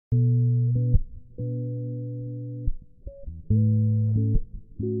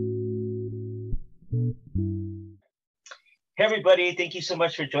Hey, everybody. Thank you so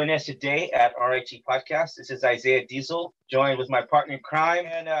much for joining us today at RIT Podcast. This is Isaiah Diesel, joined with my partner in crime.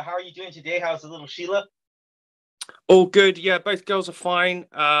 And how are you doing today? How's the little Sheila? All good. Yeah, both girls are fine.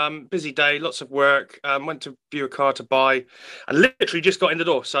 Busy day, lots of work. Went to view a car to buy and literally just got in the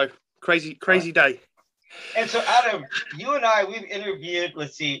door. So crazy day. And so, Adam, you and I, we've interviewed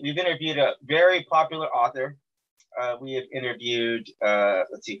a very popular author. We have interviewed,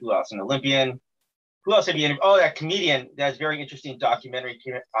 who else? An Olympian. Who else have you interviewed? Oh, that comedian. That's very interesting documentary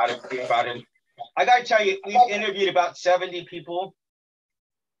about him. I got to tell you, we've interviewed about 70 people.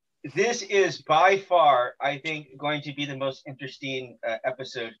 This is by far, I think, going to be the most interesting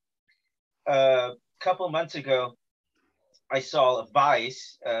episode. A couple months ago, I saw a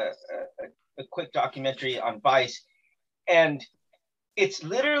Vice, a quick documentary on Vice, and it's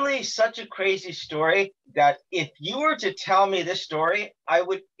literally such a crazy story that if you were to tell me this story, I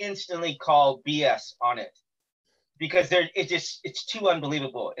would instantly call BS on it because it's too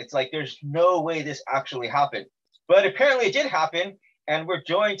unbelievable. It's like there's no way this actually happened, but apparently it did happen. And we're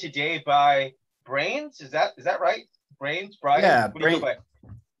joined today by Brains. Is that right? Brains, Brian? Yeah,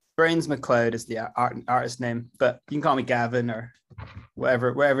 Brains McLeod is the artist name, but you can call me Gavin or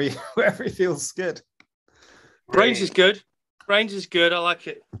wherever he feels good. Brains is good. Brains is good. I like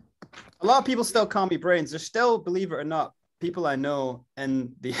it. A lot of people still call me Brains. There's still, believe it or not, people I know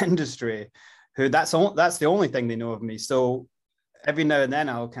in the industry who that's the only thing they know of me. So every now and then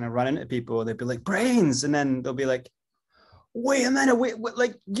I'll kind of run into people and they'll be like, Brains, and then they'll be like, wait a minute,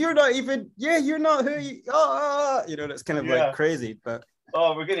 like you're not who you are. That's kind of like crazy. But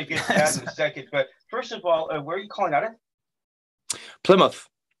we're gonna get to that in a second. But first of all, where are you calling out of? Plymouth,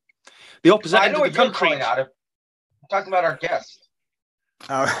 the opposite end of the country. Calling out of. I'm talking about our guest.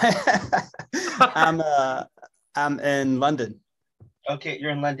 All right. I'm in London. Okay, you're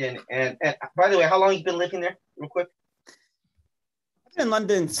in London, and by the way, how long have you been living there? Real quick. I've been in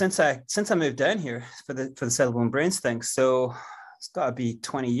London since I moved down here for the Cerebral and Brains thing. So it's got to be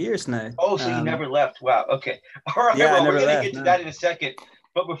 20 years now. Oh, so you never left? Wow. Okay. All right. Yeah, well, we're going to get to that in a second.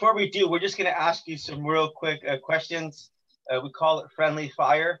 But before we do, we're just going to ask you some real quick questions. We call it friendly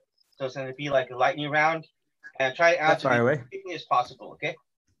fire. So it's going to be like a lightning round, and try to answer as quickly as possible. Okay.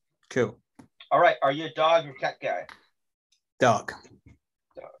 Cool. All right. Are you a dog or cat guy? Dog.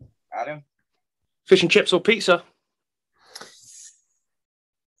 Adam. Fish and chips or pizza?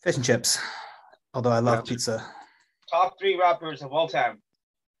 Fish and chips, although I love pizza. Top 3 rappers of all time.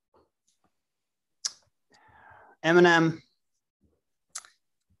 Eminem.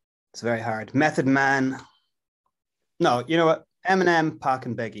 It's very hard. Method Man. No, you know what? Eminem, Pac,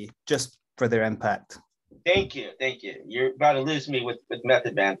 and Biggie, just for their impact. Thank you. You're about to lose me with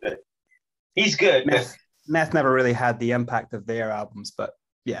Method Man, but he's good. Meth never really had the impact of their albums, but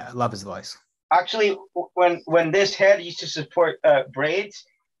yeah, I love his voice. Actually, when this head used to support braids,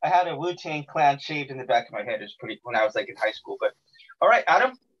 I had a Wu-Tang Clan shaved in the back of my head. It was pretty when I was like in high school. But all right,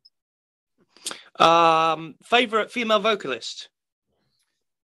 Adam. Favorite female vocalist?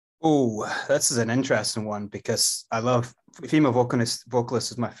 Oh, this is an interesting one because I love female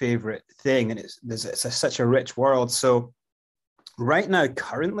vocalist is my favorite thing, and it's such a rich world. So right now,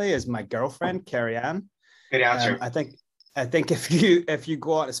 currently, is my girlfriend Carrie Ann. Good answer. I think if you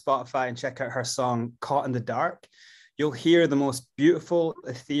go out to Spotify and check out her song "Caught in the Dark," you'll hear the most beautiful,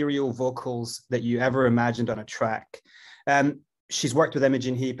 ethereal vocals that you ever imagined on a track. She's worked with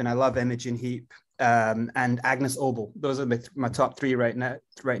Imogen Heap, and I love Imogen Heap and Agnes Obel. Those are my top 3 right now.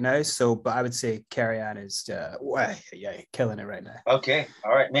 So, but I would say Carrie Ann is killing it right now. Okay,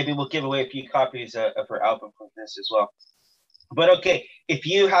 all right. Maybe we'll give away a few copies of her album from this as well. But okay, if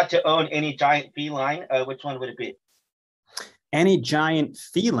you had to own any giant feline, which one would it be? Any giant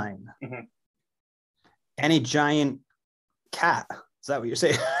feline? Mm-hmm. Any giant cat? Is that what you're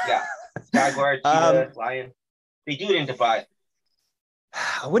saying? Yeah. Jaguar, cheetah, lion. They do it in Dubai.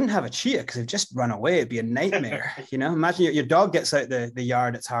 I wouldn't have a cheetah because they've just run away. It'd be a nightmare. Imagine your dog gets out the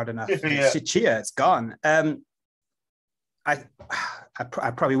yard. It's hard enough. It's a cheetah. It's gone. I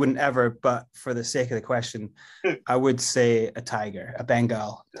probably wouldn't ever, but for the sake of the question, I would say a tiger, a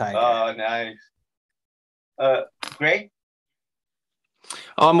Bengal tiger. Oh, nice. Greg?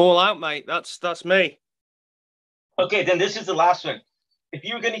 I'm all out, mate. That's me. Okay, then this is the last one. If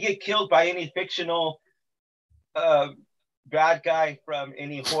you were going to get killed by any fictional bad guy from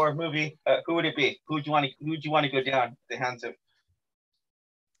any horror movie, who would it be? Who would you want to go down the hands of?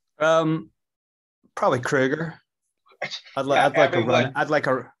 Probably Krueger. I'd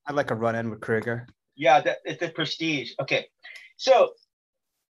like a run in with Krueger. Yeah, it's the prestige. Okay, so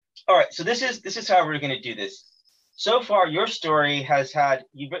all right, so this is how we're going to do this. So far, your story has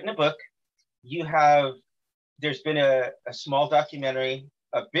you've written a book, you have there's been a small documentary,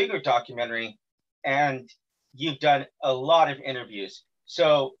 a bigger documentary, and you've done a lot of interviews.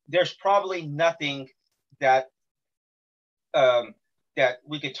 So there's probably nothing that that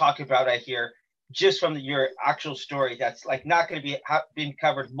we could talk about right here just from your actual story that's like not going to be been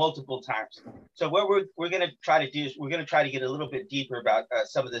covered multiple times. So what we're going to try to do is we're going to try to get a little bit deeper about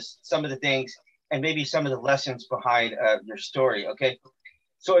some of the things and maybe some of the lessons behind your story. Okay.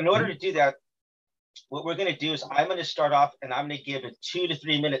 So in order to do that, what we're going to do is I'm going to start off and I'm going to give a 2 to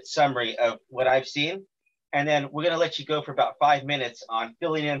 3 minute summary of what I've seen. And then we're going to let you go for about 5 minutes on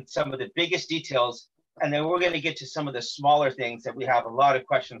filling in some of the biggest details. And then we're going to get to some of the smaller things that we have a lot of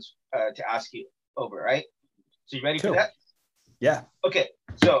questions to ask you over, right? So you ready for that? Yeah. Okay.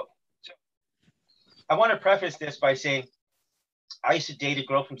 So I want to preface this by saying I used to date a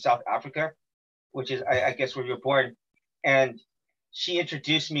girl from South Africa, which is, I guess, where you're born. And she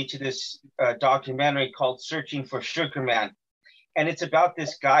introduced me to this documentary called Searching for Sugar Man. And it's about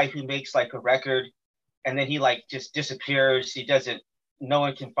this guy who makes like a record and then he like just disappears. No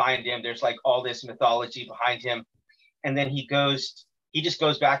one can find him. There's like all this mythology behind him. And then he just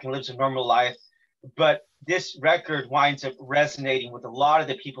goes back and lives a normal life. But this record winds up resonating with a lot of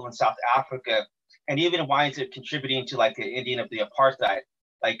the people in South Africa and even winds up contributing to like the ending of the apartheid,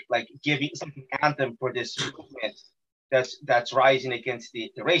 like giving some anthem for this movement that's rising against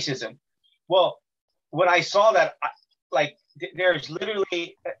the racism. Well, when I saw that, there's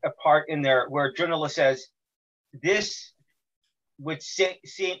literally a part in there where a journalist says, this would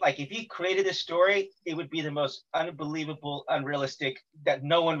seem like if he created this story, it would be the most unbelievable, unrealistic that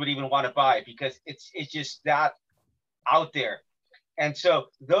no one would even want to buy because it's just that out there. And so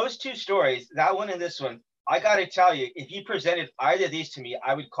those two stories, that one and this one, I got to tell you, if you presented either of these to me,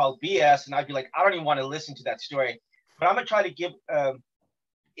 I would call BS and I'd be like, I don't even want to listen to that story. But I'm going to try to give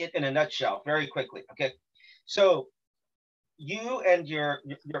it in a nutshell very quickly. Okay. So you and your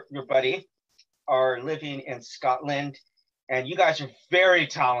buddy are living in Scotland. And you guys are very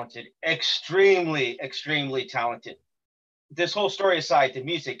talented, extremely, extremely talented. This whole story aside, the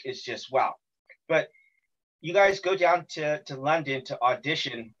music is just wow. But you guys go down to London to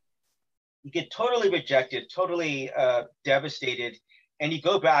audition. You get totally rejected, totally devastated. And you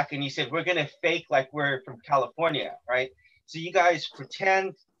go back and you said, we're going to fake like we're from California, right? So you guys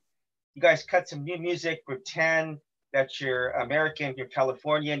cut some new music, pretend that you're American, you're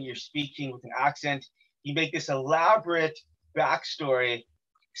Californian, you're speaking with an accent. You make this elaborate backstory,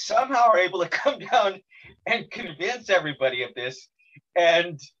 somehow are able to come down and convince everybody of this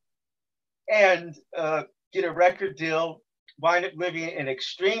and get a record deal, wind up living an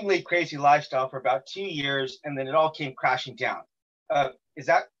extremely crazy lifestyle for about 2 years, and then it all came crashing down. Is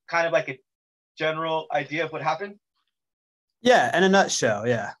that kind of like a general idea of what happened? Yeah, in a nutshell,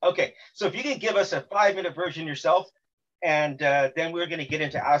 yeah. Okay, so if you can give us a 5-minute version yourself, and then we're going to get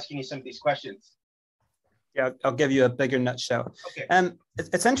into asking you some of these questions. Yeah, I'll give you a bigger nutshell. Okay.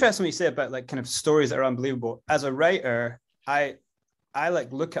 It's interesting what you say about like kind of stories that are unbelievable. As a writer, I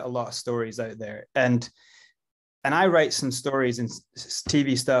like look at a lot of stories out there, and I write some stories and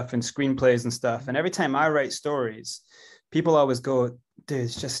TV stuff and screenplays and stuff. And every time I write stories, people always go, dude,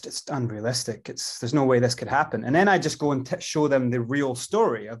 it's unrealistic. There's no way this could happen. And then I just go and show them the real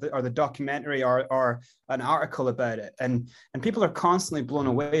story or the documentary or an article about it. And people are constantly blown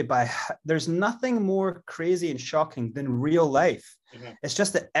away by, there's nothing more crazy and shocking than real life. Mm-hmm. It's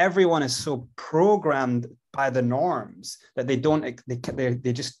just that everyone is so programmed by the norms that they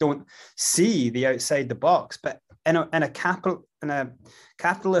just don't see the outside the box. But in a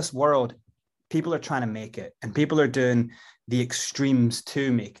capitalist world, people are trying to make it, and people are doing the extremes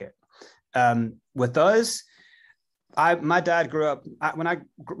to make it. With us, my dad grew up, when I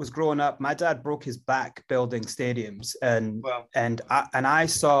was growing up, my dad broke his back building stadiums, and wow. and I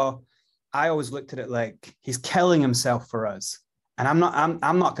always looked at it like he's killing himself for us. And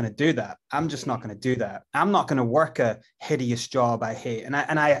I'm not going to do that. I'm just not going to do that. I'm not going to work a hideous job I hate. And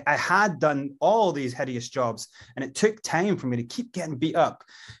I had done all these hideous jobs, and it took time for me to keep getting beat up,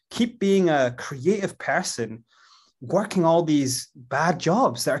 keep being a creative person, working all these bad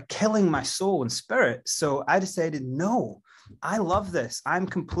jobs that are killing my soul and spirit. So I decided, no, I love this. I'm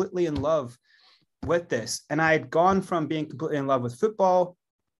completely in love with this. And I had gone from being completely in love with football.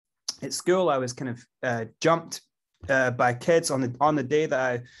 At school, I was kind of jumped by kids on the day that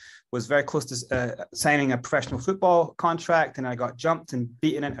I was very close to signing a professional football contract, and I got jumped and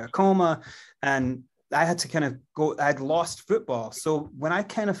beaten into a coma, and I had to kind of go. I had lost football. So when I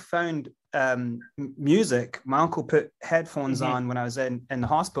kind of found music. My uncle put headphones on when I was in the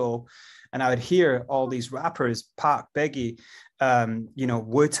hospital, and I would hear all these rappers, Pac, Biggie,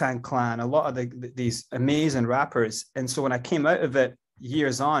 Wu-Tang Clan, a lot of these amazing rappers. And so when I came out of it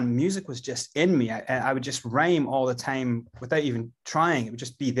years on, music was just in me. I would just rhyme all the time without even trying. It would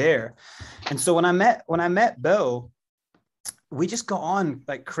just be there. And so when I met Bill, we just got on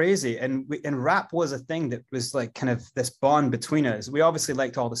like crazy, and rap was a thing that was like kind of this bond between us. We obviously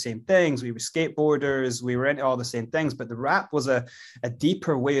liked all the same things. We were skateboarders. We were into all the same things, but the rap was a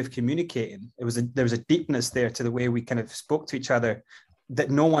deeper way of communicating. There was a deepness there to the way we kind of spoke to each other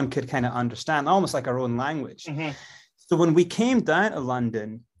that no one could kind of understand, almost like our own language. So when we came down to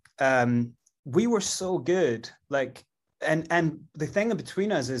London, we were so good, like. And the thing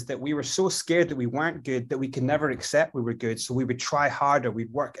between us is that we were so scared that we weren't good that we could never accept we were good. So we would try harder.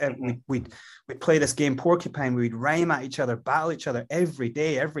 We'd work. We'd play this game Porcupine. We'd rhyme at each other, battle each other every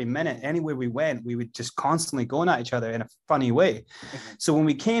day, every minute. Anywhere we went, we would just constantly going at each other in a funny way. So when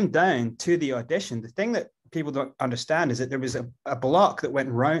we came down to the audition, the thing that people don't understand is that there was a block that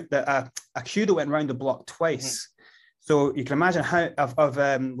went round, a queue that went round the block twice. So you can imagine how of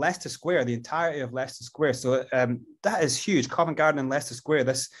Leicester Square, the entirety of Leicester Square. So that is huge. Covent Garden and Leicester Square.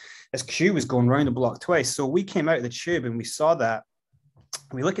 This queue was going round the block twice. So we came out of the tube and we saw that.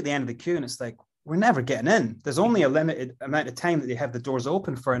 We look at the end of the queue and it's like, we're never getting in. There's only a limited amount of time that they have the doors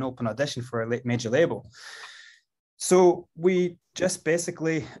open for an open audition for a major label. So we just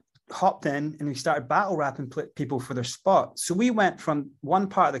basically hopped in and we started battle rapping people for their spot. So we went from one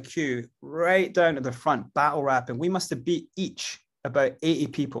part of the queue right down to the front, battle rapping. We must have beat each about 80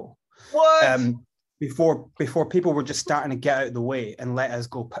 people. What? Before people were just starting to get out of the way and let us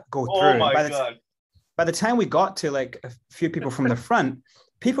go through. Oh my God. By the time we got to like a few people from the front,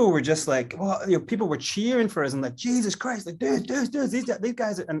 people were just like, well, people were cheering for us and like, Jesus Christ, like, dudes, these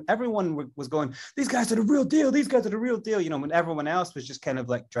guys, and everyone was going, these guys are the real deal. These guys are the real deal. When everyone else was just kind of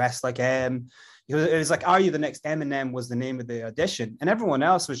like dressed like it was like, Are You the Next Eminem was the name of the audition. And everyone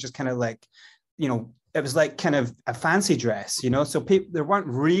else was just kind of like, it was like kind of a fancy dress, so there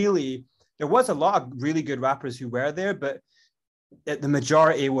was a lot of really good rappers who were there, but the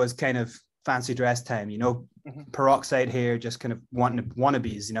majority was kind of fancy dress time, peroxide hair, just kind of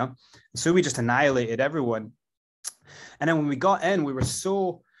wannabes, So we just annihilated everyone. And then when we got in, we were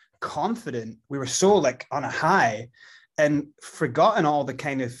so confident, we were so like on a high, and forgotten all the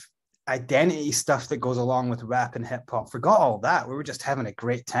kind of identity stuff that goes along with rap and hip hop, forgot all that. We were just having a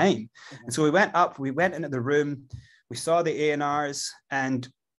great time. And so we went into the room, we saw the A&Rs, and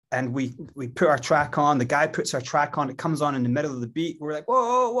we put our track on. The guy puts our track on. It comes on in the middle of the beat. We're like,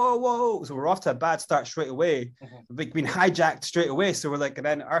 whoa. So we're off to a bad start straight away. We've been hijacked straight away. So we're like, and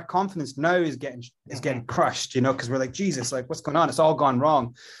then our confidence now is getting crushed, because we're like, Jesus, like what's going on? It's all gone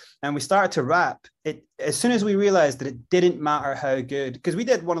wrong. And we started to rap. It as soon as we realized that it didn't matter how good, because we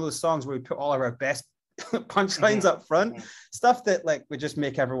did one of those songs where we put all of our best punchlines up front, stuff that like would just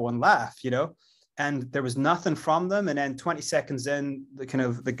make everyone laugh, And there was nothing from them. And then 20 seconds in,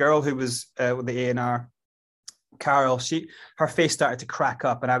 the girl who was with the A&R, Carol, her face started to crack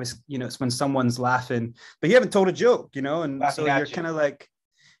up. And I was, it's when someone's laughing, but you haven't told a joke, and laughing, so you're kind of like,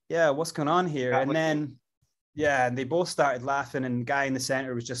 yeah, what's going on here? And then, and they both started laughing. And the guy in the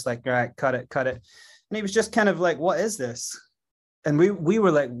center was just like, all right, cut it. And he was just kind of like, what is this? And we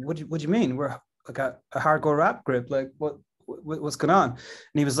were like, what do you mean? We're like a hardcore rap group. Like, what's going on? And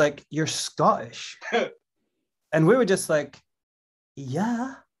he was like, you're Scottish. And we were just like,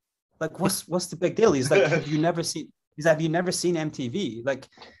 yeah, like what's the big deal? He's like, have you never seen MTV?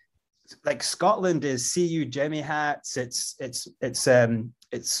 Like Scotland is CU Jimmy Hats, it's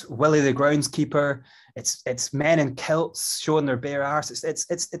Willie the Groundskeeper, it's men in kilts showing their bare arse.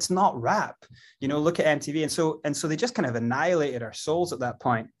 It's not rap, look at MTV. And so they just kind of annihilated our souls at that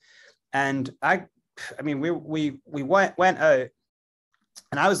point. And I mean, we went out,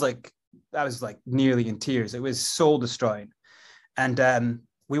 and I was like nearly in tears. It was soul destroying. And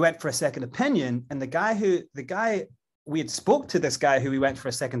we went for a second opinion, and the guy we had spoke to this guy who we went for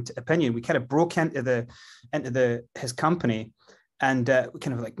a second opinion. We kind of broke into his company, and we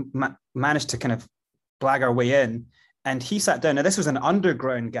kind of like managed to kind of blag our way in. And he sat down. Now, this was an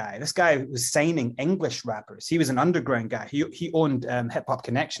underground guy. This guy was signing English rappers. He was an underground guy. He owned Hip Hop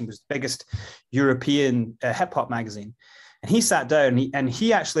Connection, was the biggest European hip hop magazine. And he sat down and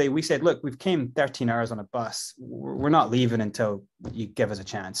he actually, we said, look, we've came 13 hours on a bus. We're not leaving until you give us a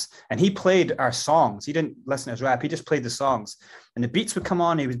chance. And he played our songs. He didn't listen to us rap. He just played the songs. And the beats would come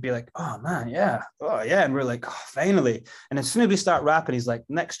on. He would be like, oh, man, yeah. Oh, yeah. And we're like, oh, finally. And as soon as we start rapping, he's like,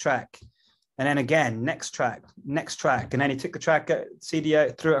 next track. And then again, next track. And then he took the CD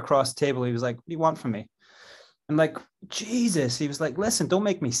out, threw it across the table. He was like, what do you want from me? I'm like, Jesus. He was like, listen, don't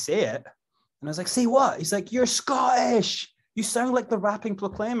make me say it. And I was like, say what? He's like, you're Scottish. You sound like the Rapping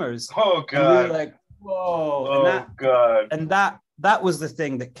Proclaimers. Oh, God. And we were like, whoa. Oh, God. And that was the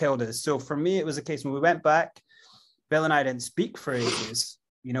thing that killed us. So for me, it was a case when we went back, Bill and I didn't speak for ages,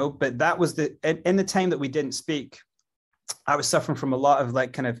 you know, but that was in the time that we didn't speak, I was suffering from a lot of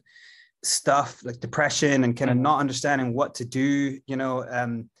like kind of stuff like depression and kind of not understanding what to do. You know,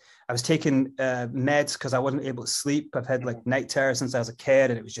 I was taking meds because I wasn't able to sleep. I've had like night terrors since I was a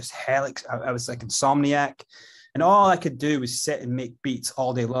kid, and it was just hell. I was like insomniac, and all I could do was sit and make beats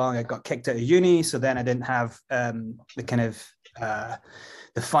all day long. I got kicked out of uni, so then I didn't have the kind of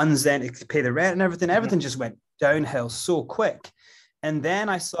the funds then to pay the rent and everything. Everything just went downhill so quick. And then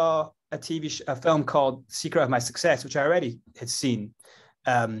I saw a film called Secret of My Success, which I already had seen.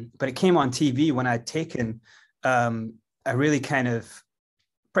 But it came on TV when I'd taken a really kind of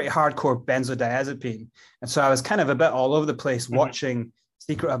pretty hardcore benzodiazepine. And so I was kind of a bit all over the place watching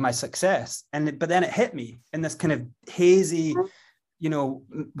Secret of My Success. But then it hit me in this kind of hazy, you know,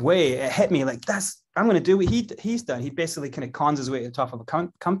 way. It hit me like, I'm going to do what he's done. He basically kind of cons his way to the top of a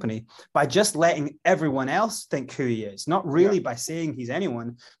company by just letting everyone else think who he is, not really by saying he's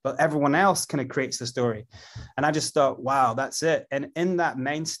anyone, but everyone else kind of creates the story. And I just thought, wow, that's it. And in that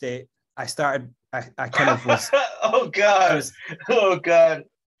mind state, I kind of was, oh God.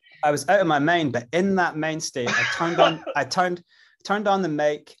 I was out of my mind, but in that mind state, I turned on the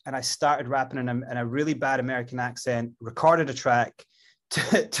mic and I started rapping in a really bad American accent, recorded a track,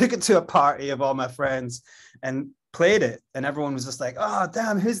 took it to a party of all my friends and played it. And everyone was just like, oh,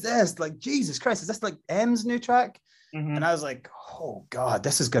 damn, who's this? Like, Jesus Christ, is this like M's new track? And I was like, oh God,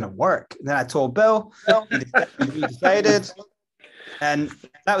 this is going to work. And then I told Bill, we decided, and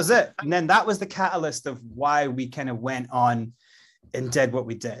that was it. And then that was the catalyst of why we kind of went on and did what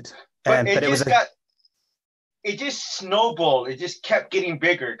we did. But it just snowballed. It just kept getting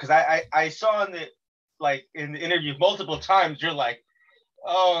bigger. Cause I saw in the interview multiple times, you're like,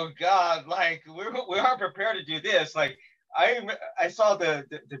 oh God, like we aren't prepared to do this. Like I saw the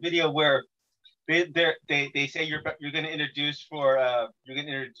video where they say you're going to introduce or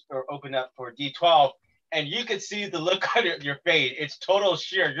open up for D12, and you could see the look on your face. It's total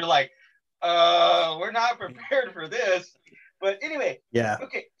sheer. You're like, we're not prepared for this. But anyway, yeah.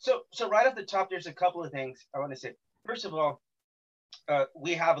 Okay, so right off the top, there's a couple of things I want to say. First of all,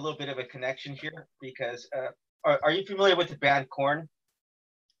 we have a little bit of a connection here because are you familiar with the band Korn?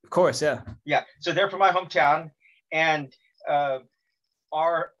 Of course, yeah. Yeah, so they're from my hometown, and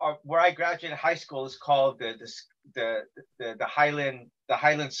our where I graduated high school is called the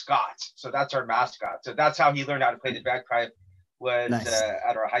Highland Scots. So that's our mascot. So that's how he learned how to play the bagpipe was nice.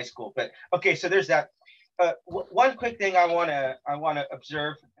 At our high school. But okay, so there's that. One quick thing I wanna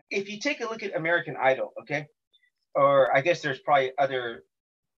observe. If you take a look at American Idol, okay, or I guess there's probably other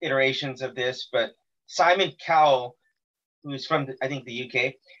iterations of this, but Simon Cowell, who's from I think the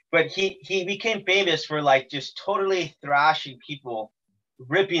UK, but he became famous for like just totally thrashing people,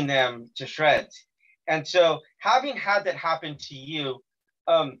 ripping them to shreds. And so having had that happen to you,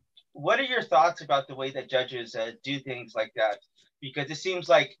 what are your thoughts about the way that judges do things like that? Because it seems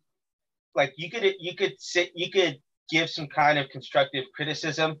like you could give some kind of constructive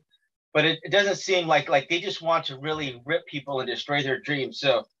criticism, but it doesn't seem like they just want to really rip people and destroy their dreams.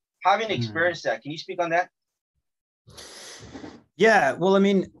 So having experienced that, can you speak on that? Yeah, well, I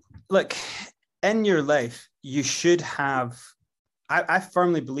mean, look, in your life, you should have, I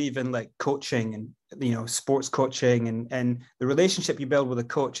firmly believe in like coaching and, you know, sports coaching and the relationship you build with a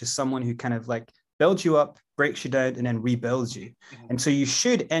coach is someone who kind of like builds you up, breaks you down, and then rebuilds you. And so you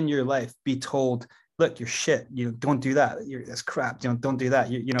should in your life be told, look, you're shit, you know, don't do that. That's crap. Don't do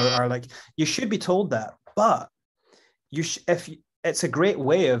that. You know, or like, you should be told that, but it's a great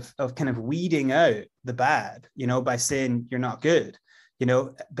way of kind of weeding out the bad, you know, by saying you're not good, you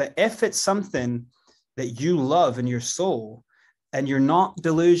know. But if it's something that you love in your soul and you're not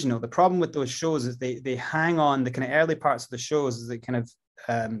delusional, the problem with those shows is they hang on the kind of early parts of the shows is the kind of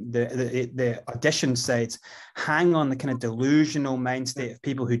the audition sites hang on the kind of delusional mind state of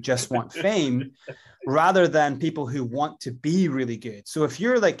people who just want fame rather than people who want to be really good. So if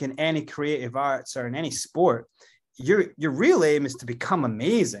you're like in any creative arts or in any sport, your real aim is to become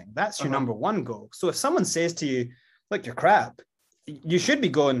amazing. That's your number one goal. So if someone says to you, look, you're crap, you should be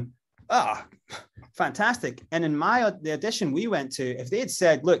going, fantastic. And in the audition we went to, if they had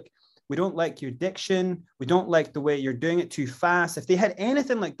said, look, we don't like your diction, we don't like the way you're doing it too fast, if they had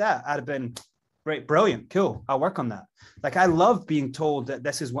anything like that, I'd have been, Great, brilliant, cool. I'll work on that. Like, I love being told that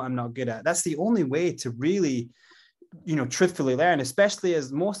this is what I'm not good at. That's the only way to really, truthfully learn, especially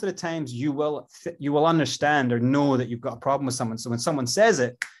as most of the times you will understand or know that you've got a problem with someone. So when someone says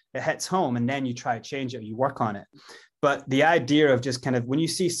it, it hits home, and then you try to change it, you work on it. But the idea of just kind of, when you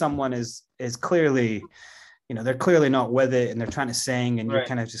see someone is clearly, they're clearly not with it and they're trying to sing and you're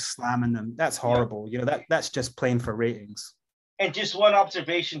kind of just slamming them, that's horrible. That's just playing for ratings. And just one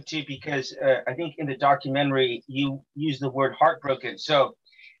observation too, because I think in the documentary you use the word heartbroken. So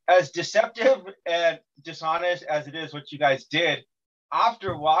as deceptive and dishonest as it is what you guys did,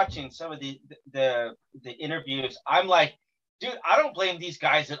 after watching some of the interviews, I'm like, dude, I don't blame these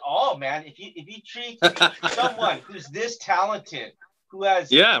guys at all, man. If you treat someone who's this talented, who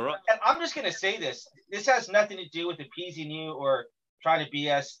has, and I'm just gonna say this has nothing to do with appeasing you or trying to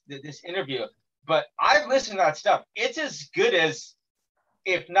BS this interview, but I've listened to that stuff. It's as good as,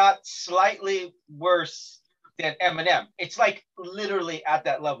 if not slightly worse than Eminem. It's like literally at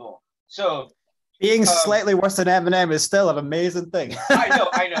that level. So being slightly worse than Eminem is still an amazing thing.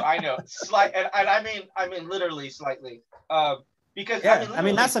 I know. Slight, and I mean literally slightly. Because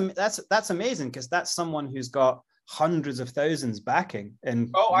that's amazing, because that's someone who's got hundreds of thousands backing,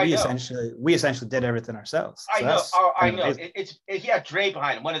 and we essentially did everything ourselves. So I know. He had Dre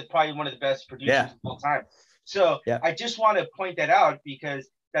behind him, probably one of the best producers of all time. So I just want to point that out, because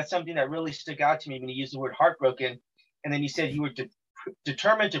that's something that really stuck out to me when you used the word heartbroken, and then you said you were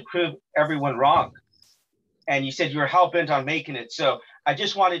determined to prove everyone wrong, and you said you were hell-bent on making it. So I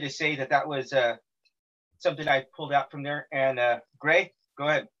just wanted to say that was something I pulled out from there. And Gray, go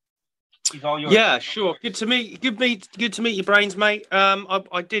ahead. He's all yours. Yeah, sure. Good to meet your brains, mate.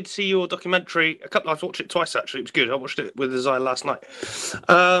 I did see your documentary I've watched it twice actually. It was good. I watched it with Isaiah last night.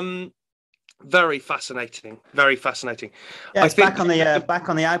 Very fascinating. Very fascinating. Yeah, it's back on the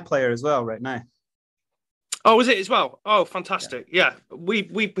iPlayer as well right now. Oh, is it as well? Oh, fantastic. Yeah.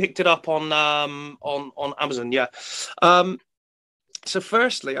 We picked it up on Amazon, yeah. So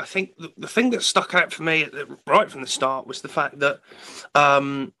firstly, I think the thing that stuck out for me right from the start was the fact that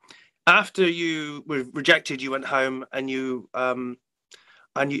after you were rejected, you went home and you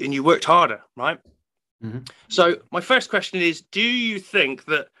worked harder, right? Mm-hmm. So my first question is, do you think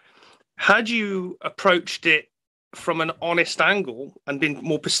that had you approached it from an honest angle and been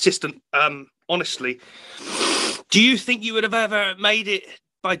more persistent, honestly, do you think you would have ever made it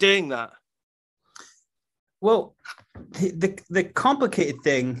by doing that? Well, the complicated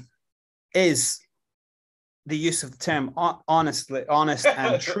thing is the use of the term honest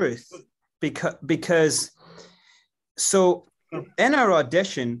and truth, because so in our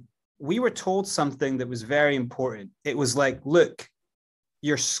audition, we were told something that was very important. It was like, look,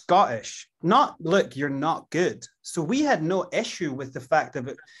 you're Scottish, not look, you're not good. So we had no issue with the fact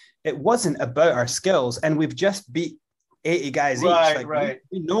that it wasn't about our skills, and we've just beat 80 guys each. Like,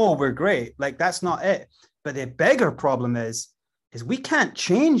 we know we're great. Like, that's not it. But the bigger problem is we can't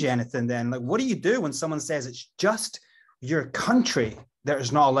change anything then. Like, what do you do when someone says it's just your country that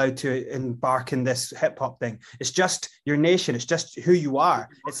is not allowed to embark in this hip hop thing? It's just your nation. It's just who you are.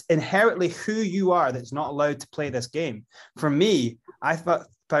 It's inherently who you are that's not allowed to play this game. For me, I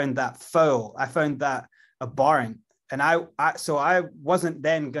found that foul. I found that abhorrent. And I wasn't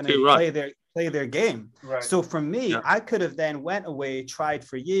then going to play their game. Right. So for me, I could have then went away, tried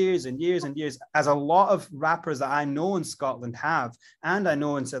for years and years and years, as a lot of rappers that I know in Scotland have, and I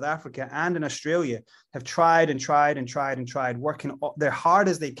know in South Africa and in Australia, have tried, working their hard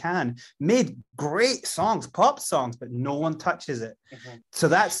as they can, made great songs, pop songs, but no one touches it. Mm-hmm. So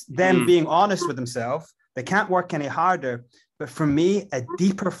that's them being honest with themselves. They can't work any harder. But for me, a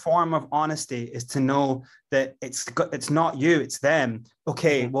deeper form of honesty is to know that it's not you, it's them.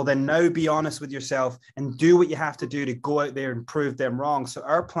 Okay, well then now be honest with yourself and do what you have to do to go out there and prove them wrong. So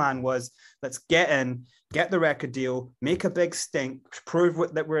our plan was, let's get in, get the record deal, make a big stink, prove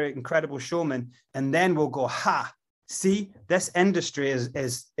that we're incredible showmen, and then we'll go, see, this industry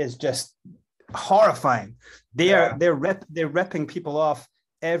is just horrifying. They're ripping people off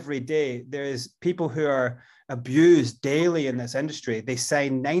every day. There's people who are abused daily in this industry. They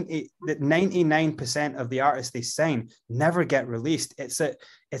sign 99% of the artists they sign never get released. It's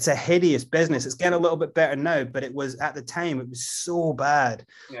a hideous business. It's getting a little bit better now, but it was, at the time, it was so bad.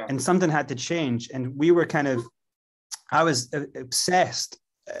 Yeah. And something had to change. And we were I was obsessed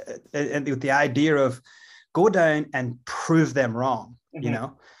with the idea of go down and prove them wrong, you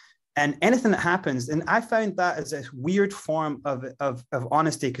know? And anything that happens, and I found that as a weird form of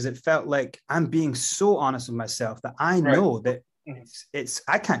honesty, because it felt like I'm being so honest with myself that I know that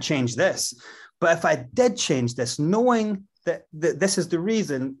I can't change this. But if I did change this, knowing that this is the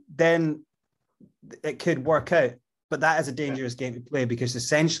reason, then it could work out. But that is a dangerous game to play, because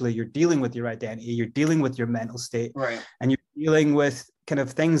essentially you're dealing with your identity, you're dealing with your mental state, right, and you're dealing with kind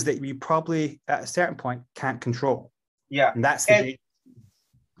of things that you probably at a certain point can't control. Yeah. And that's the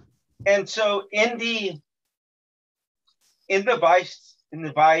and so in the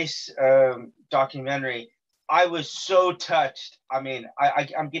Vice documentary, I was so touched. I mean,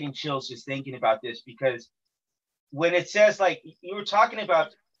 I'm getting chills just thinking about this, because when it says, like you were talking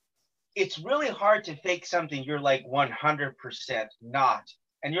about, it's really hard to fake something you're like 100% not.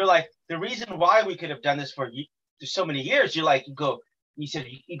 And you're like, the reason why we could have done this for so many years, you go,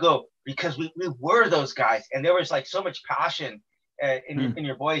 because we were those guys. And there was like so much passion in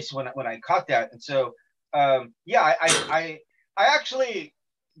your voice when I caught that. And so, I actually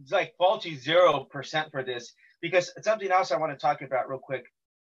like fault you 0% for this, because it's something else I want to talk about real quick.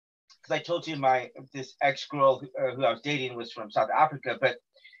 Because I told you this ex-girl who I was dating was from South Africa, but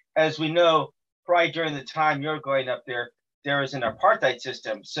as we know, probably during the time you're growing up there is an apartheid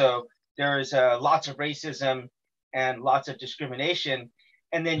system. So there is lots of racism and lots of discrimination.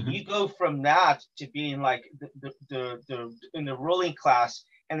 And then you go from that to being like the in the ruling class,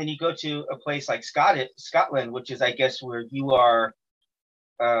 and then you go to a place like Scotland, which is, I guess, where you are,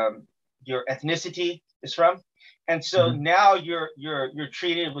 your ethnicity is from. And so now you're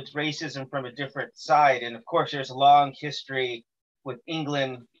treated with racism from a different side. And of course, there's a long history with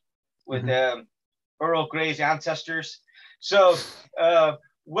England, with Earl Grey's ancestors. So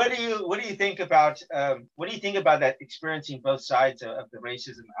what do you think about that, experiencing both sides of the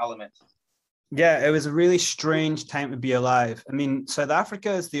racism element? Yeah, it was a really strange time to be alive. I mean, South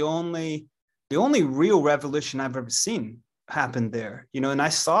Africa is the only real revolution I've ever seen happen there, you know, and I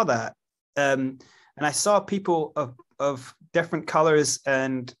saw that. And I saw people of different colors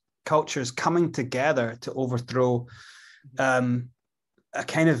and cultures coming together to overthrow a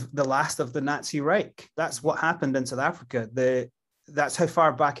kind of the last of the Nazi Reich. That's what happened in South Africa. That's how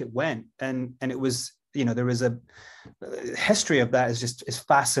far back it went, and it was, you know, there was a history of that is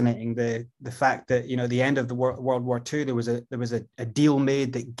fascinating. The fact that, you know, the end of the World War II, there was a deal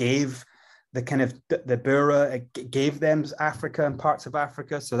made that gave the kind of the Boer, it gave them Africa and parts of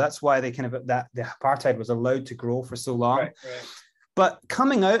Africa. So that's why they kind of that the apartheid was allowed to grow for so long. Right. But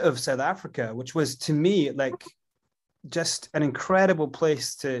coming out of South Africa, which was to me like just an incredible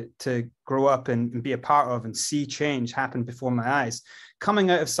place to grow up and be a part of and see change happen before my eyes.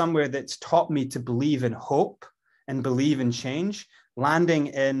 Coming out of somewhere that's taught me to believe in hope and believe in change, landing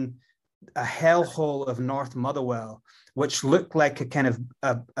in a hellhole of North Motherwell, which looked like a kind of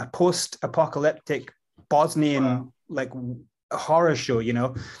a post-apocalyptic Bosnian like horror show, you know,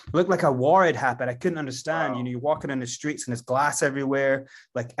 it looked like a war had happened. I couldn't understand. You know, you're walking in the streets and there's glass everywhere,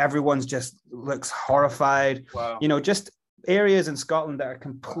 like everyone's just looks horrified. You know, just areas in Scotland that are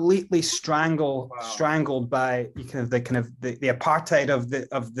completely strangled by the apartheid of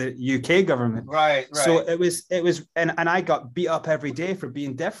the UK government. Right. So it was and I got beat up every day for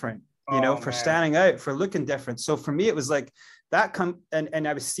being different, you know, for standing out, for looking different. So for me it was like that and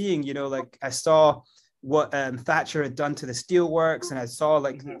I was seeing, you know, like I saw what Thatcher had done to the steelworks, and I saw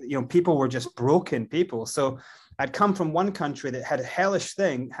like, you know, people were just broken people. So I'd come from one country that had a hellish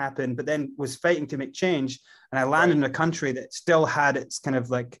thing happen, but then was fighting to make change. And I landed in a country that still had its kind of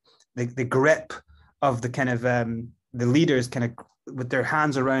like the grip of the kind of the leaders kind of with their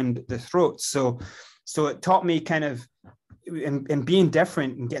hands around the throats. So it taught me kind of in being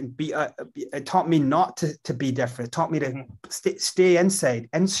different and getting beat up, it taught me not to be different. It taught me to stay inside,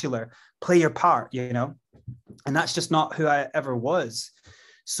 insular, play your part, you know, and that's just not who I ever was.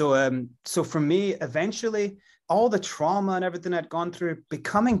 So for me, eventually, all the trauma and everything I'd gone through,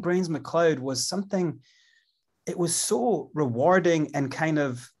 becoming Brains McLeod was something. It was so rewarding, and kind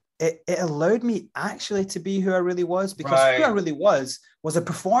of it allowed me actually to be who I really was, because who I really was a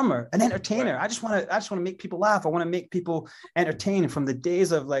performer, an entertainer. I just want to make people laugh. I want to make people entertain. From the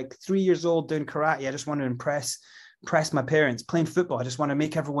days of like 3 years old doing karate, I just want to impress my parents. Playing football, I just want to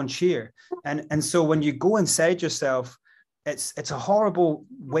make everyone cheer. And so when you go inside yourself, it's a horrible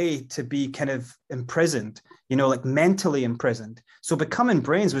way to be kind of imprisoned, you know, like mentally imprisoned. So becoming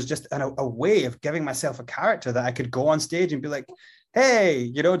Brains was just a way of giving myself a character that I could go on stage and be like, hey,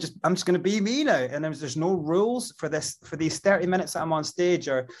 you know, I'm just going to be me now. And there's no rules for these 30 minutes that I'm on stage,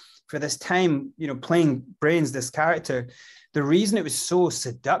 or for this time, you know, playing Brains, this character. The reason it was so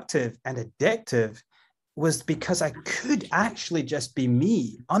seductive and addictive was because I could actually just be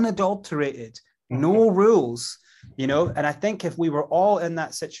me, unadulterated, no rules, you know. And I think if we were all in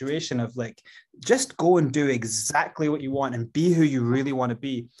that situation of like, just go and do exactly what you want and be who you really want to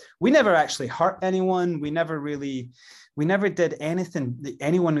be. We never actually hurt anyone. We never really we never did anything that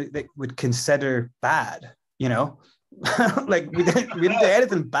anyone that would consider bad, you know. Like we didn't do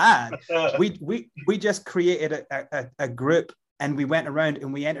anything bad. We just created a group, and we went around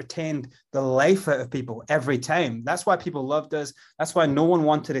and we entertained the life out of people every time. That's why people loved us. That's why no one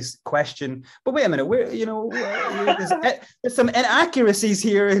wanted to question, but wait a minute, there's some inaccuracies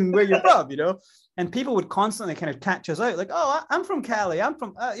here in where you're from, you know. And people would constantly kind of catch us out, like, oh, I'm from Cali, I'm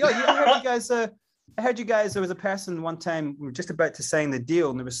from I heard you guys I heard you guys, there was a person one time, we were just about to sign the deal,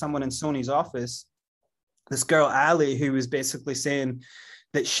 and there was someone in Sony's office, this girl, Ali, who was basically saying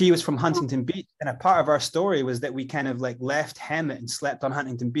that she was from Huntington Beach. And a part of our story was that we kind of like left Hemet and slept on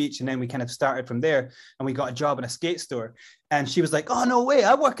Huntington Beach. And then we kind of started from there, and we got a job in a skate store. And she was like, oh, no way,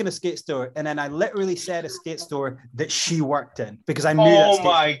 I work in a skate store. And then I literally said a skate store that she worked in, because I knew that. Oh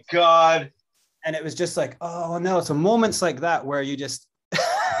my God. And it was just like, oh no. So moments like that where you just,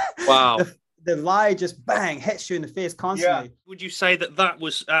 wow. The lie just bang hits you in the face constantly. Yeah. Would you say that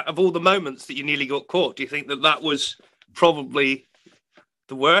was of all the moments that you nearly got caught? Do you think that was probably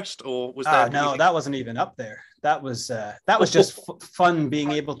the worst, or was there? No, that wasn't even up there. That was just fun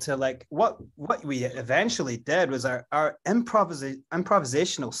being able to like what we eventually did was our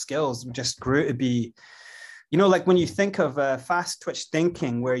improvisational skills just grew to be, you know, like when you think of fast twitch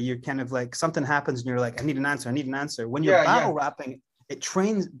thinking, where you're kind of like something happens and you're like, I need an answer. When you're battle rapping,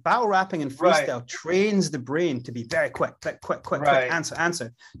 battle rapping and freestyle trains the brain to be very quick,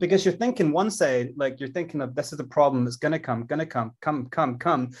 answer. Because you're thinking one side, like you're thinking of this is the problem that's gonna come.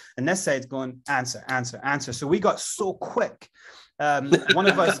 And this side's going answer. So we got so quick. One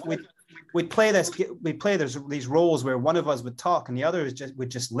of us, we'd play these roles where one of us would talk and the other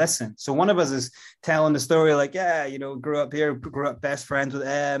would just listen. So one of us is telling the story like, yeah, you know, grew up best friends with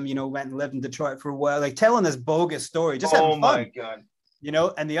M, you know, went and lived in Detroit for a while, like telling this bogus story, just having fun. Oh my God. You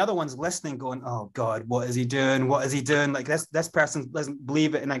know, and the other one's listening, going, "Oh God, what is he doing? What is he doing?" Like this person doesn't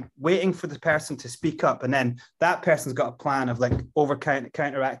believe it, and like waiting for the person to speak up, and then that person's got a plan of like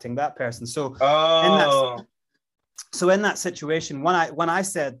counteracting that person. So, in that situation, when I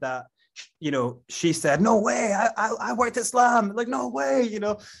said that, you know, she said, "No way, I worked at Slam." Like, no way, you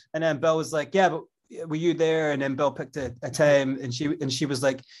know. And then Bill was like, "Yeah, but were you there?" And then Bill picked a time, and she was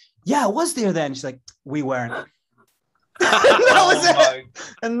like, "Yeah, I was there then." She's like, "We weren't." And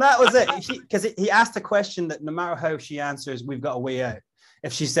that was it. Because he asked a question that no matter how she answers, we've got a way out.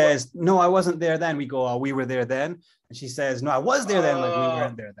 If she says, no, I wasn't there then, we go, oh, we were there then. And she says, no, I was there then, like we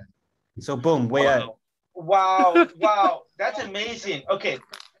weren't there then. So boom, way out. Wow. That's amazing. Okay.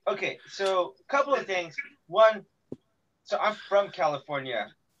 So a couple of things. One, so I'm from California.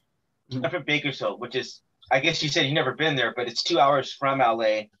 I'm from Bakersfield, which is, I guess you said you've never been there, but it's 2 hours from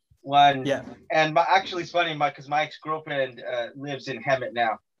LA. And actually it's funny, because my ex-girlfriend lives in Hemet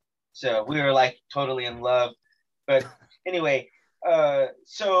now, so we were like totally in love. But anyway,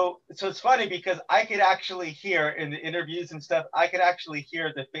 so it's funny because I could actually hear in the interviews and stuff, I could actually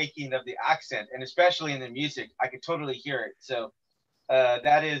hear the faking of the accent, and especially in the music, I could totally hear it. So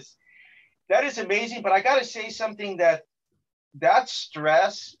that is amazing. But I gotta say something, that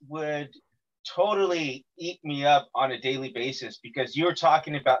stress would totally eat me up on a daily basis, because you were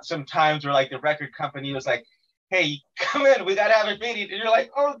talking about sometimes where like the record company was like, hey, come in, we gotta have a meeting, and you're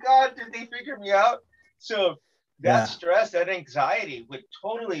like, oh God, did they figure me out? So that stress, that anxiety would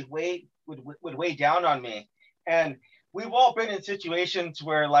totally weigh down on me. And we've all been in situations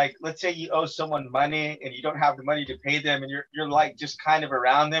where, like, let's say you owe someone money and you don't have the money to pay them, and you're like just kind of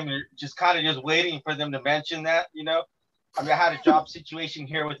around them, and you're just kind of just waiting for them to mention that, you know. I mean, I had a job situation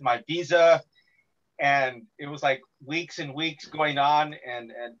here with my visa, and it was like weeks and weeks going on,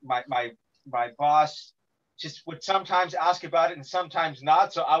 and my boss just would sometimes ask about it and sometimes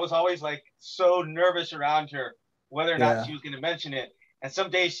not. So I was always like so nervous around her, whether or not she was going to mention it. And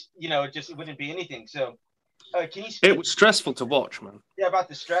some days, you know, it wouldn't be anything. So can you speak? It was stressful to watch, man. Yeah, about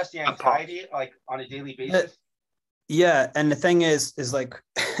the stress, the anxiety, like on a daily basis. Yeah, and the thing is like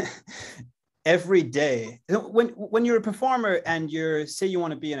every day, when you're a performer and say you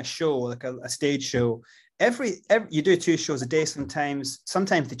want to be in a show, like a stage show, every you do 2 shows a day. Sometimes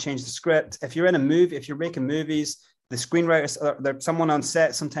they change the script. If you're in a movie, if you're making movies, the screenwriters, someone on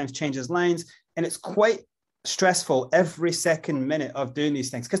set sometimes changes lines, and it's quite stressful every second minute of doing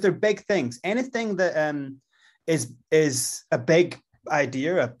these things, because they're big things. Anything that is a big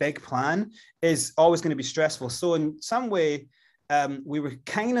idea, a big plan, is always going to be stressful. So in some way, we were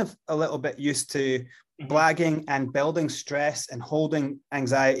kind of a little bit used to blagging and building stress and holding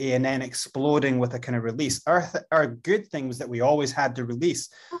anxiety and then exploding with a kind of release. Our good thing was that we always had to release.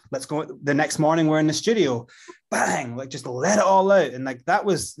 Let's go. The next morning we're in the studio, bang, like just let it all out. And like that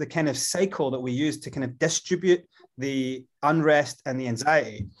was the kind of cycle that we used to kind of distribute the unrest and the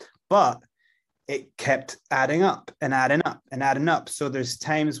anxiety, but it kept adding up and adding up and adding up. So there's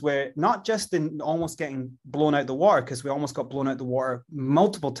times where not just in almost getting blown out the water, because we almost got blown out the water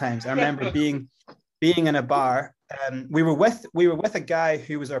multiple times. I remember being in a bar. We were with a guy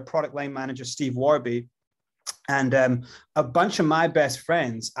who was our product line manager, Steve Warby, and a bunch of my best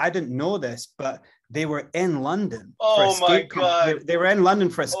friends. I didn't know this, but they were in London. Oh my God! They were in London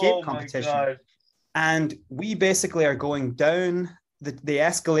for a skate competition, and we basically are going down the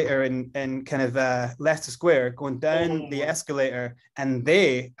escalator in kind of Leicester Square, going down the escalator, and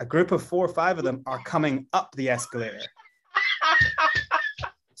a group of 4 or 5 of them are coming up the escalator.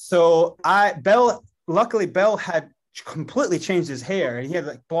 So luckily Bill had completely changed his hair, and he had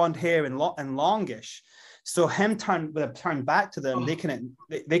like blonde hair and longish. So him turned back to them, they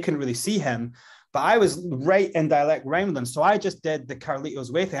couldn't really see him. But I was right in direct line with them. So I just did the Carlitos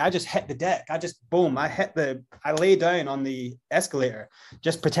Way thing. I just hit the deck. I lay down on the escalator,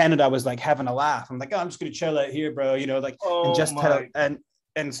 just pretended I was like having a laugh. I'm like, oh, I'm just going to chill out here, bro. You know, like,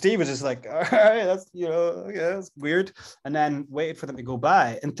 and Steve was just like, all right, that's, you know, yeah, that's weird. And then waited for them to go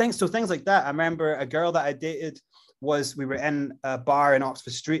by. And things like that. I remember a girl that I dated we were in a bar in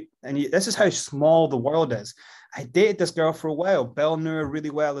Oxford Street. And this is how small the world is. I dated this girl for a while. Bill knew her really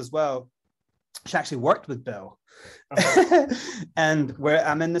well as well. She actually worked with Bill. And where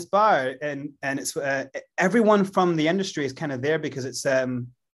I'm in this bar, and it's everyone from the industry is kind of there, because it's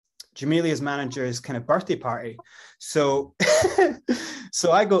Jamelia's manager's kind of birthday party. So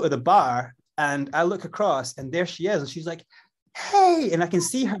so I go to the bar and I look across, and there she is, and she's like, hey, and I can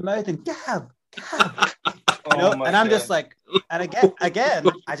see her mouth and Gav. You know, and I'm just like, and again,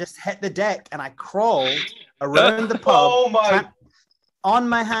 I just hit the deck and I crawled around the pub on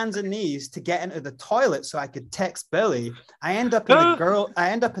my hands and knees to get into the toilet so I could text Billy. I end up in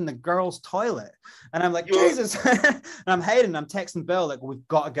the girls' toilet, and I'm like, Jesus, and I'm hiding. I'm texting Bill like, we've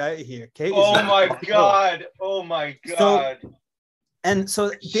got to go out of here. Katie's oh my God! Oh my God!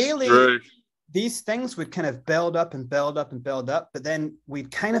 So daily, these things would kind of build up and build up and build up, but then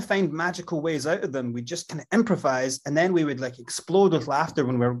we'd kind of find magical ways out of them. We'd just kind of improvise, and then we would like explode with laughter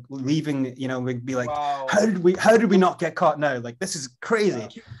when we're leaving. You know, we'd be like, wow, how did we not get caught now? Like, this is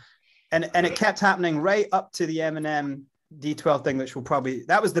crazy. And it kept happening right up to the Eminem D12 thing, which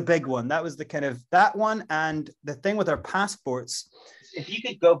that was the big one. That was the kind of that one. And the thing with our passports. If you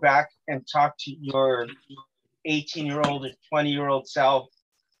could go back and talk to your 18-year-old or 20-year-old self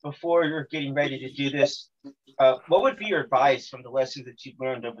before you're getting ready to do this, what would be your advice from the lessons that you've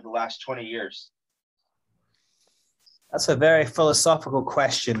learned over the last 20 years? That's a very philosophical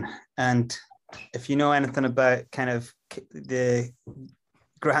question. And if you know anything about kind of the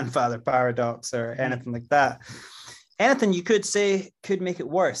grandfather paradox or anything like that, anything you could say could make it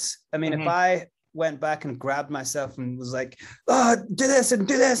worse. I mean, if I went back and grabbed myself and was like, oh, do this and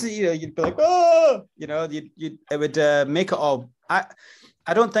do this, and, you know, you'd be like, oh, you know, it would make it all.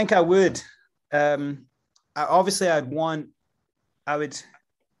 I don't think I would. I would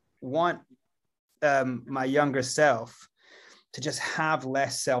want my younger self to just have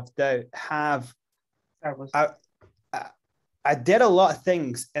less self-doubt. I did a lot of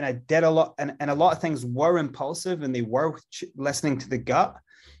things, and a lot of things were impulsive, and they were listening to the gut,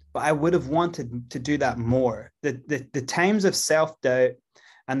 but I would have wanted to do that more. The times of self-doubt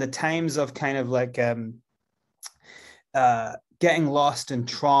and the times of kind of like getting lost in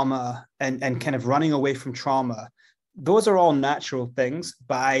trauma and kind of running away from trauma, those are all natural things,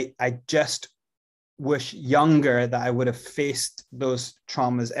 but I just wish younger that I would have faced those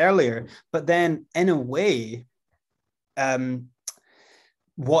traumas earlier. But then in a way,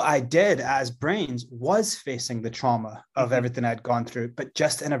 what I did as Brains was facing the trauma of everything I'd gone through, but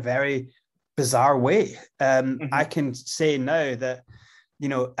just in a very bizarre way. I can say now that, you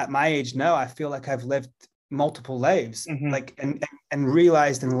know, at my age now, I feel like I've lived multiple lives, like, and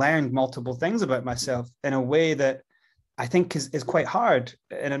realized and learned multiple things about myself in a way that I think is quite hard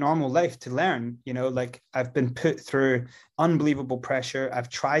in a normal life to learn. You know, like, I've been put through unbelievable pressure. I've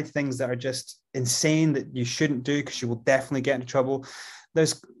tried things that are just insane that you shouldn't do because you will definitely get into trouble. There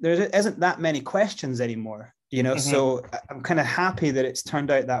isn't that many questions anymore, you know. So I'm kind of happy that it's turned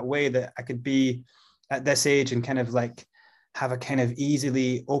out that way, that I could be at this age and kind of like have a kind of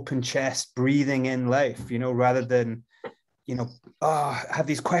easily open chest breathing in life, you know, rather than, you know, have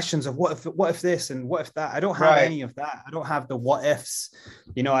these questions of what if this and what if that. I don't have any of that. I don't have the what ifs.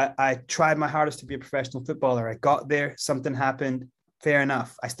 You know, I tried my hardest to be a professional footballer. I got there, something happened. Fair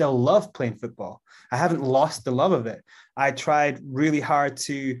enough. I still love playing football. I haven't lost the love of it. I tried really hard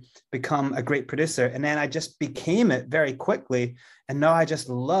to become a great producer, and then I just became it very quickly. And now I just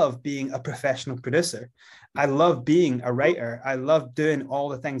love being a professional producer. I love being a writer. I love doing all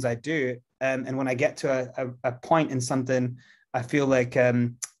the things I do. And when I get to a point in something, I feel like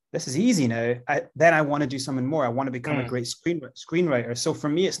this is easy now. Then I want to do something more. I want to become a great screenwriter. So for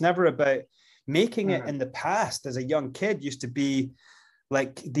me, it's never about making it. In the past, as a young kid, used to be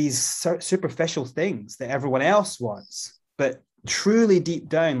like these superficial things that everyone else wants. But truly deep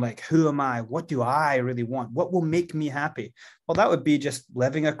down, like, who am I? What do I really want? What will make me happy? Well, that would be just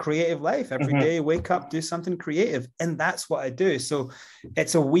living a creative life every day, wake up, do something creative. And that's what I do. So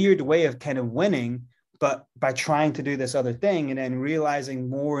it's a weird way of kind of winning, but by trying to do this other thing and then realizing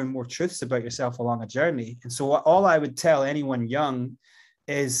more and more truths about yourself along a journey. And so all I would tell anyone young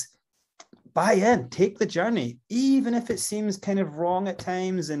is buy in, take the journey, even if it seems kind of wrong at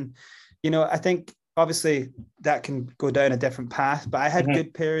times. And, you know, I think obviously that can go down a different path, but I had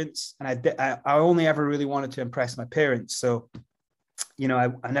good parents, and I only ever really wanted to impress my parents. So, you know,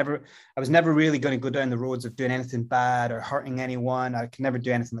 I was never really going to go down the roads of doing anything bad or hurting anyone. I can never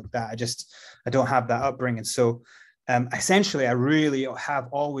do anything like that. I don't have that upbringing. So essentially, I really have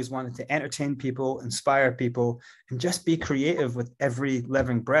always wanted to entertain people, inspire people, and just be creative with every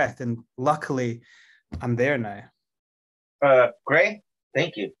living breath. And luckily, I'm there now. Gray,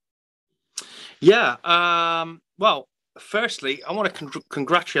 thank you. Yeah. Well, firstly, I want to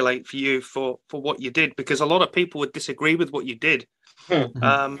congratulate you for what you did, because a lot of people would disagree with what you did.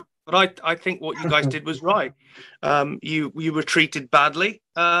 But I think what you guys did was right. You were treated badly,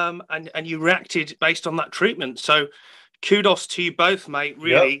 and you reacted based on that treatment. So kudos to you both, mate.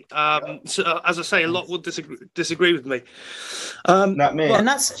 Really. Yep. So, as I say, a lot will disagree with me. Not me. And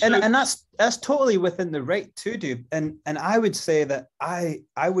that's totally within the right to do. And I would say that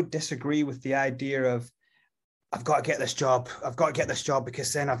I would disagree with the idea of, I've got to get this job. I've got to get this job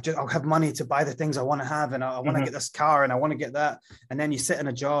because then I'll have money to buy the things I want to have, and I want to get this car, and I want to get that. And then you sit in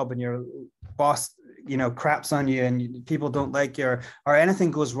a job and your boss, you know, craps on you, and people don't like you, or anything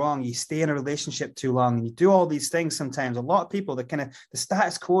goes wrong. You stay in a relationship too long, and you do all these things. Sometimes a lot of people, that kind of the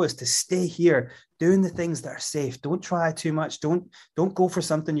status quo is to stay here doing the things that are safe. Don't try too much. Don't go for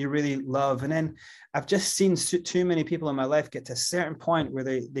something you really love. And then I've just seen too many people in my life get to a certain point where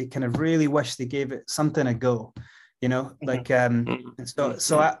they kind of really wish they gave it something a go, you know, like, and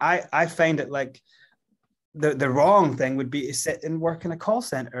so I find it like the wrong thing would be to sit and work in a call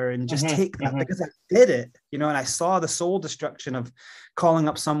center and just take that, because I did it, you know, and I saw the soul destruction of calling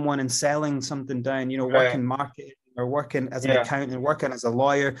up someone and selling something down, you know, working marketing or working as an accountant, working as a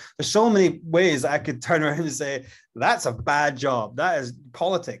lawyer. There's so many ways I could turn around and say, that's a bad job. That is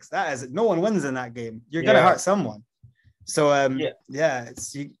politics. That is, no one wins in that game. You're going to hurt someone. So,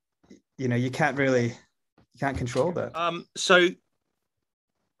 it's, you know, you can't control that. So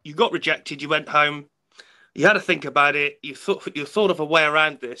you got rejected, you went home, you had to think about it. You thought of a way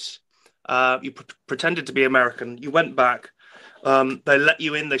around this. You pretended to be American. You went back. They let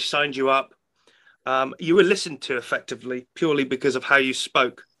you in. They signed you up. You were listened to effectively purely because of how you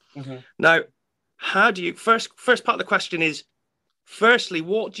spoke. Now, how do you first part of the question is, firstly,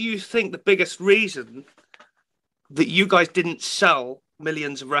 what do you think the biggest reason that you guys didn't sell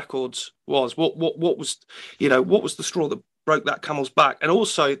millions of records was? What was, you know, what was the straw that broke that camel's back? And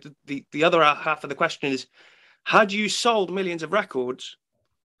also the other half of the question is, had you sold millions of records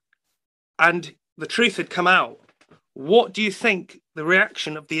and the truth had come out, what do you think the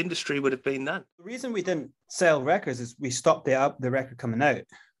reaction of the industry would have been then? The reason we didn't sell records is we stopped the record coming out.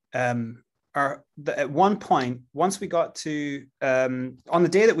 At one point, once we got to, on the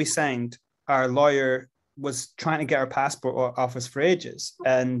day that we signed, our lawyer was trying to get our passport off us for ages,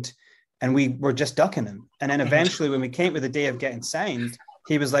 and we were just ducking him. And then eventually, when we came to the day of getting signed,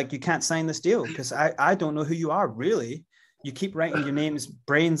 he was like, you can't sign this deal because I don't know who you are, really. You keep writing your name's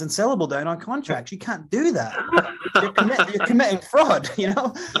brains and syllable down on contracts. You can't do that. You're committing fraud, you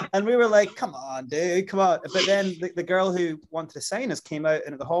know? And we were like, come on, dude, come on. But then the girl who wanted to sign us came out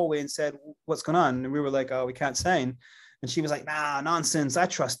into the hallway and said, what's going on? And we were like, oh, we can't sign. And she was like, nah, nonsense. I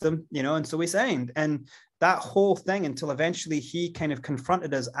trust them, you know? And so we signed. And that whole thing, until eventually he kind of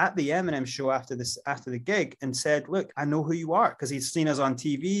confronted us at the Eminem show after the gig and said, look, I know who you are, because he's seen us on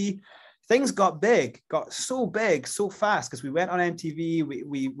TV. Things got so big, so fast, because we went on MTV.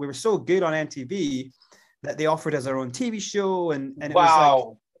 We were so good on MTV that they offered us our own TV show, and it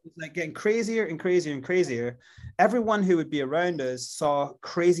was like getting crazier and crazier and crazier. Everyone who would be around us saw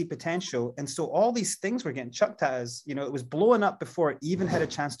crazy potential, and so all these things were getting chucked at us. You know, it was blowing up before it even had a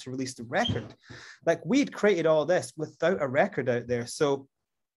chance to release the record. Like, we'd created all this without a record out there. So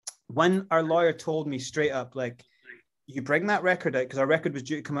when our lawyer told me straight up, like, you bring that record out, because our record was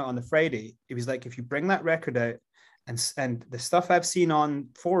due to come out on the Friday. It was like, if you bring that record out And the stuff I've seen on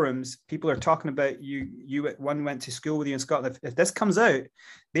forums, people are talking about you one went to school with you in Scotland. If this comes out,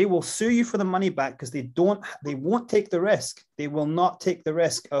 they will sue you for the money back because they won't take the risk. They will not take the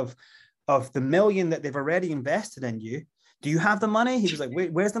risk of the $1 million that they've already invested in you. Do you have the money? He was like,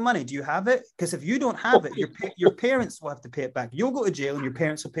 wait, where's the money? Do you have it? Because if you don't have it, your parents will have to pay it back. You'll go to jail and your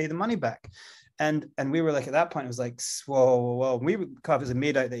parents will pay the money back. And we were like, at that point, it was like, whoa. We kind of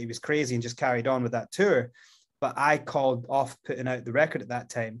made out that he was crazy and just carried on with that tour. But I called off putting out the record at that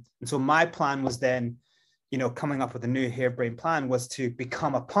time. And so my plan was then, coming up with a new harebrained plan was to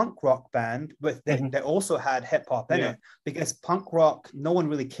become a punk rock band that also had hip hop in it, because punk rock, no one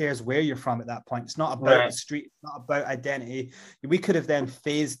really cares where you're from at that point. It's not about the street, it's not about identity. We could have then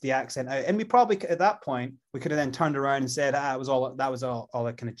phased the accent out, and we probably at that point we could have then turned around and said, that was all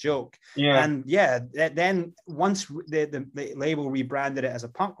a kind of joke. And then once the label rebranded it as a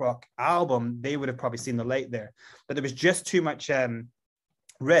punk rock album, they would have probably seen the light there. But there was just too much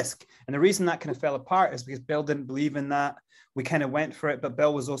risk. And the reason that kind of fell apart is because Bill didn't believe in that. We kind of went for it, but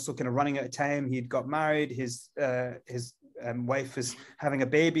Bill was also kind of running out of time. He'd got married. His wife was having a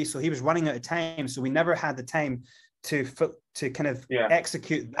baby, so he was running out of time. So we never had the time to kind of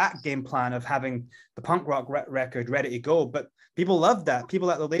execute that game plan of having the punk rock record ready to go. But people loved that.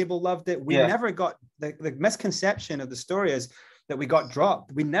 People at the label loved it. We never got the misconception of the story is that we got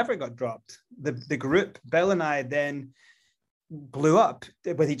dropped. We never got dropped. The group, Bill and I, then blew up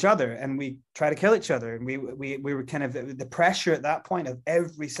with each other, and we tried to kill each other. And we were kind of the pressure at that point of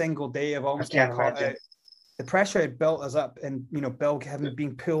every single day of almost getting caught out. The pressure had built us up, and Bill having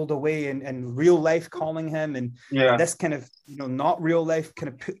been pulled away, and real life calling him, and this kind of not real life kind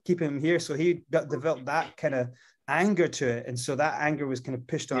of keeping him here. So he developed that kind of anger to it, and so that anger was kind of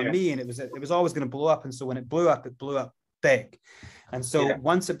pushed on me, and it was always going to blow up. And so when it blew up big. And so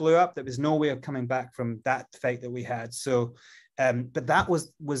once it blew up, there was no way of coming back from that fight that we had. So but that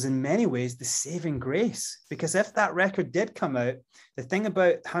was in many ways the saving grace, because if that record did come out, the thing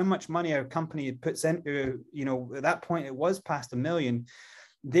about how much money our company puts into, at that point it was past $1 million.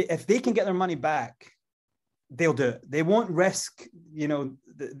 If they can get their money back, they'll do it. They won't risk, they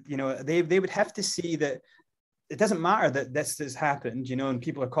would have to see that it doesn't matter that this has happened, and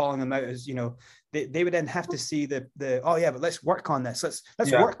people are calling them out as, they would then have to see but let's work on this.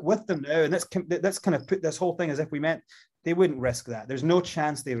 Let's work with them now. And let's kind of put this whole thing as if we meant. They wouldn't risk that. There's no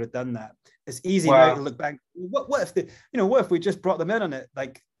chance they would have done that. It's easy now to look back. What if we just brought them in on it?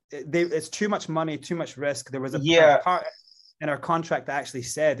 Like it's too much money, too much risk. There was a part in our contract that actually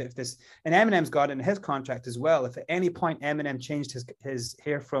said if this, and Eminem's got it in his contract as well. If at any point Eminem changed his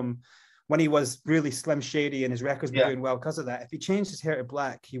hair from when he was really Slim Shady and his records were doing well because of that, if he changed his hair to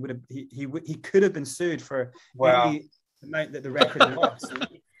black, he could have been sued for any amount that the record lost.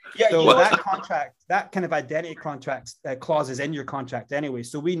 So that contract, that kind of identity contract clause is in your contract anyway.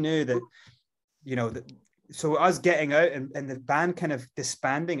 So we knew that, so us getting out and the band kind of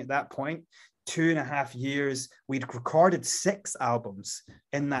disbanding at that point, 2.5 years, we'd recorded 6 albums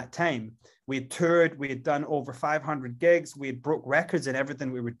in that time. We had toured, we had done over 500 gigs, we had broke records and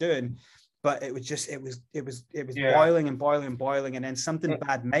everything we were doing. But it was just, it was boiling and boiling and boiling. And then something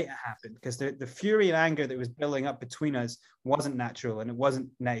bad might have happened, because the fury and anger that was building up between us wasn't natural, and it wasn't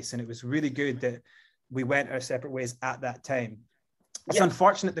nice. And it was really good that we went our separate ways at that time. It's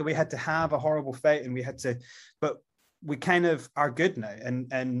unfortunate that we had to have a horrible fight, and but we kind of are good now.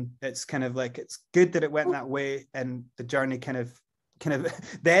 And it's kind of like, it's good that it went that way. And the journey kind of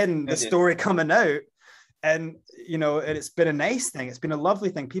then the story coming out. And, it's been a nice thing. It's been a lovely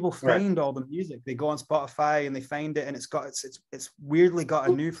thing. People find all the music. They go on Spotify and they find it, and it's weirdly got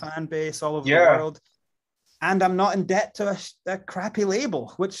a new fan base all over the world. And I'm not in debt to a crappy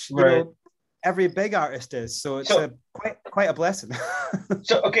label, which, every big artist is. So it's quite a blessing.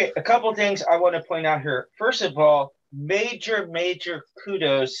 So, okay, a couple of things I want to point out here. First of all, major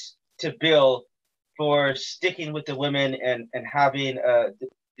kudos to Bill for sticking with the women and having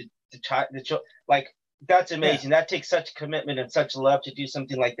the like, that's amazing. That takes such commitment and such love to do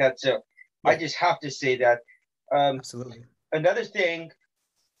something like that. So I just have to say that. Absolutely. Another thing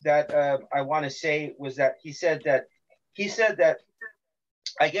that I want to say was that he said that,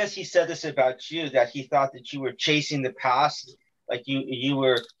 I guess he said this about you, that he thought that you were chasing the past, like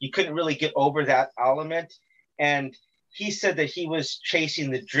you couldn't really get over that element. And he said that he was chasing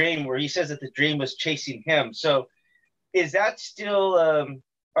the dream, where he says that the dream was chasing him. So is that still,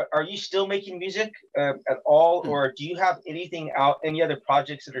 are you still making music at all, or do you have anything out, any other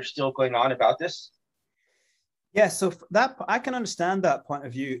projects that are still going on about this? Yeah, so that I can understand that point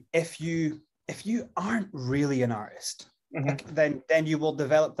of view. If you aren't really an artist, then you will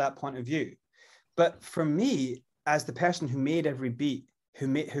develop that point of view. But for me, as the person who made every beat,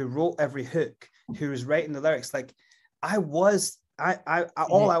 who wrote every hook, who was writing the lyrics, like I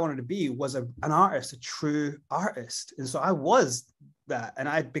all I wanted to be was an artist, a true artist. And so I was that, and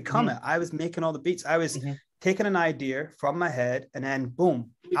I'd become it. I was making all the beats. I was taking an idea from my head and then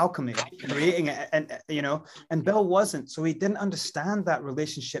boom, alchemy, creating it. And you know, and Bill wasn't, so he didn't understand that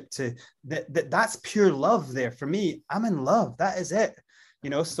relationship to that's pure love there. For me, I'm in love. That is it. You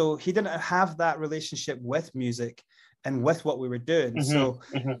know, so he didn't have that relationship with music and with what we were doing. So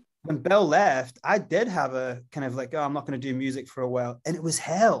when Bill left, I did have a kind of like, oh, I'm not going to do music for a while. And it was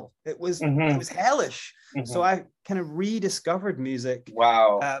hell. It was hellish. So I kind of rediscovered music.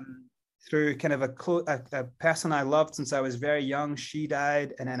 Wow. Through kind of a person I loved since I was very young. She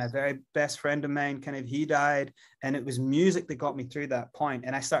died. And then a very best friend of mine, kind of, he died. And it was music that got me through that point.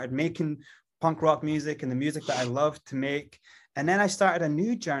 And I started making punk rock music and the music that I loved to make. And then I started a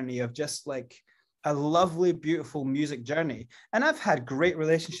new journey of just like a lovely, beautiful music journey. And I've had great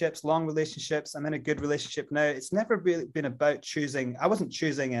relationships, long relationships. I'm in a good relationship now. It's never really been about choosing. I wasn't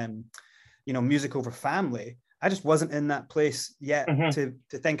choosing, you know, music over family. I just wasn't in that place yet to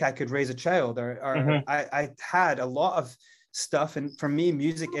think I could raise a child, or I had a lot of stuff. And for me,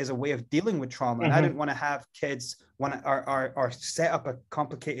 music is a way of dealing with trauma. And I didn't want to have kids or set up a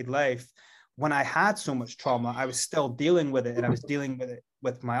complicated life. When I had so much trauma, I was still dealing with it, and I was dealing with it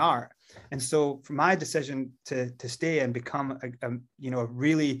with my art. And so for my decision to stay and become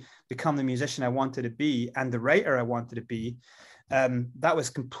really become the musician I wanted to be and the writer I wanted to be, that was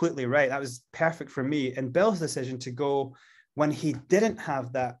completely right. That was perfect for me. And Bill's decision to go when he didn't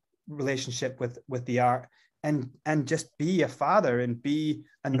have that relationship with the art and just be a father and be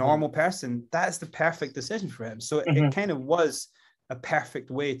a normal person, that's the perfect decision for him. So it kind of was a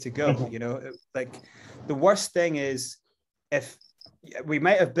perfect way to go. You know, like the worst thing is if we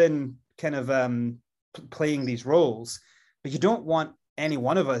might have been kind of playing these roles, but you don't want any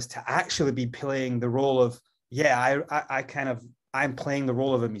one of us to actually be playing the role of, I'm playing the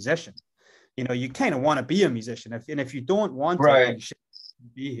role of a musician. You know, you kind of want to be a musician. If you don't want to, you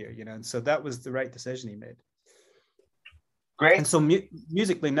shouldn't be here, you know. And so that was the right decision he made. Great. And so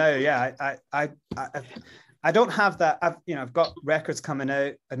musically now, I don't have that. I've got records coming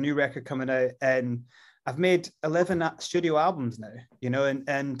out, a new record coming out, and I've made 11 studio albums now, you know,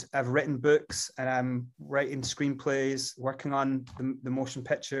 and I've written books, and I'm writing screenplays, working on the motion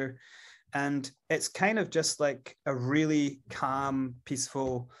picture. And it's kind of just like a really calm,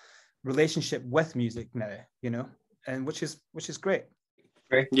 peaceful relationship with music now, you know, and which is great.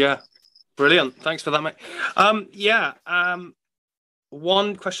 Great. Yeah. Brilliant. Thanks for that, mate.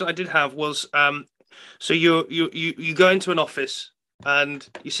 One question I did have was, so you go into an office and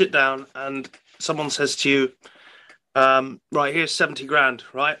you sit down and someone says to you, right, here's 70 grand,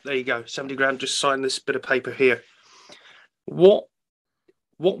 right? There you go. 70 grand, just sign this bit of paper here. What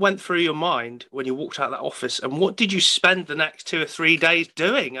went through your mind when you walked out of that office, and what did you spend the next 2 or 3 days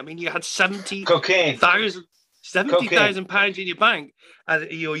doing? I mean, you had £70,000 in your bank,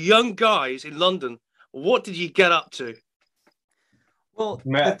 and you're young guys in London. What did you get up to? Well,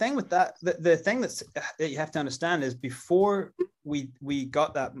 the thing with that, the thing that you have to understand is before we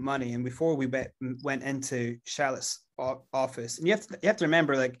got that money and before we went into Charlotte's office, and you have to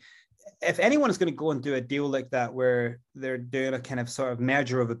remember, like, if anyone is going to go and do a deal like that where they're doing a kind of sort of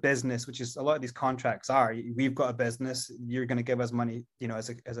merger of a business, which is a lot of these contracts are, we've got a business, you're going to give us money, you know, as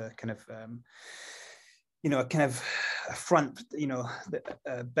a kind of a kind of a front, you know,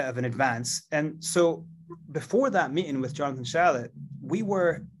 a bit of an advance. And so before that meeting with Jonathan Charlotte, we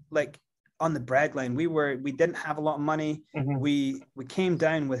were like on the breadline. We didn't have a lot of money. We came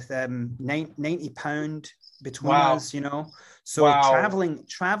down with £90 between us, you know. So traveling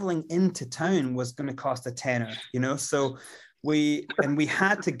into town was going to cost a tenner, you know. So we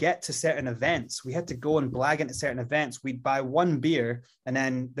had to get to certain events. We had to go and blag into certain events. We'd buy one beer, and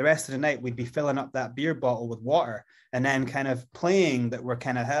then the rest of the night we'd be filling up that beer bottle with water, and then kind of playing that we're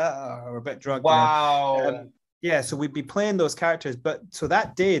kind of we're a bit drunk. Wow. You know? Yeah, so we'd be playing those characters. But so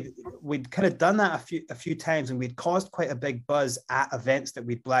that day we'd kind of done that a few times, and we'd caused quite a big buzz at events that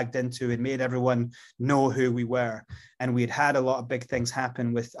we'd blagged into and made everyone know who we were. And we'd had a lot of big things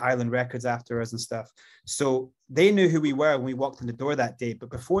happen with Island Records after us and stuff. So they knew who we were when we walked in the door that day. But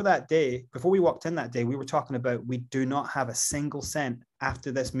before we walked in that day, we were talking about, we do not have a single cent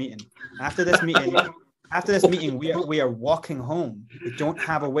after this meeting. After this meeting, we are walking home. We don't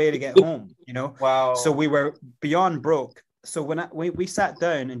have a way to get home, you know? Wow. So we were beyond broke. So when we sat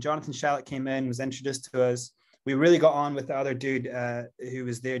down and Jonathan Charlotte came in, was introduced to us, we really got on with the other dude who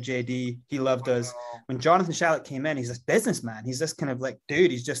was there, JD. He loved us. When Jonathan Charlotte came in, he's this businessman. He's this kind of like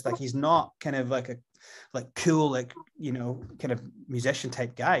dude. He's just like, he's not kind of like like cool, like, you know, kind of musician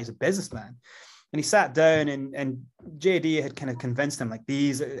type guy. He's a businessman. And he sat down, and JD had kind of convinced him, like,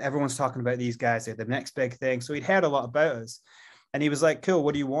 everyone's talking about these guys, they're the next big thing. So he'd heard a lot about us. And he was like, cool,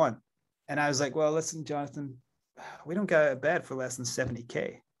 what do you want? And I was like, well, listen, Jonathan, we don't get out of bed for less than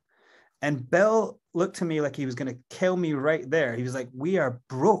 70K. And Bill looked to me like he was going to kill me right there. He was like, we are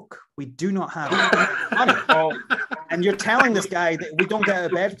broke. We do not have money. Oh, and you're telling this guy that we don't get out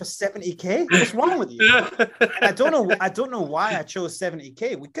of bed for 70K? What's wrong with you? And I don't know why I chose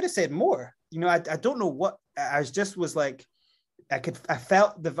 70K. We could have said more. You know, I don't know what, I was like, I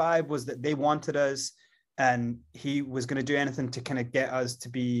felt the vibe was that they wanted us, and he was going to do anything to kind of get us to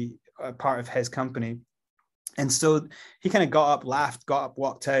be a part of his company. And so he kind of got up, laughed,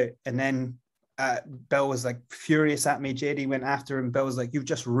 walked out. And then Bill was like furious at me. JD went after him. Bill was like, you've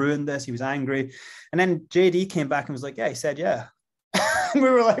just ruined this. He was angry. And then JD came back and was like, yeah, he said, yeah. We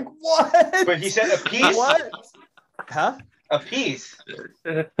were like, what? But he said a piece? What? Huh? A piece.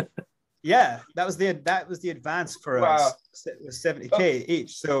 Yeah, that was the advance for us. It was 70K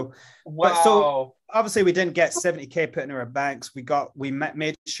each. So, wow. So obviously we didn't get 70K put into our banks. We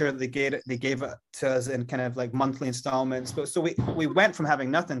made sure that they gave it to us in kind of like monthly installments. But so we went from having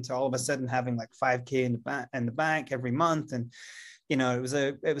nothing to all of a sudden having like 5K in the bank every month, and you know, it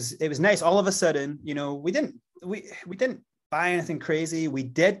was nice. All of a sudden, you know, we didn't buy anything crazy. We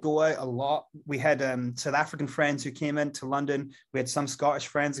did go out a lot. We had South African friends who came into London. We had some Scottish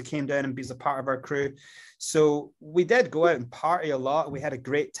friends who came down and be a part of our crew. So we did go out and party a lot. We had a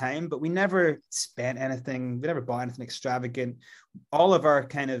great time, but we never spent anything. We never bought anything extravagant. All of our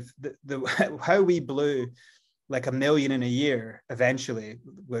kind of how we blew like $1 million in a year eventually,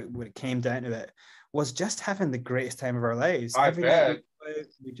 when it came down to it, was just having the greatest time of our lives. Every night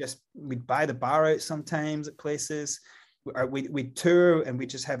we'd buy the bar out sometimes at places. We tour, and we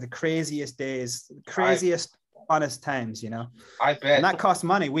just have the craziest days, funnest times, you know. I bet. And that cost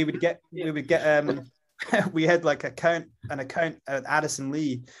money. We would get we had like an account at Addison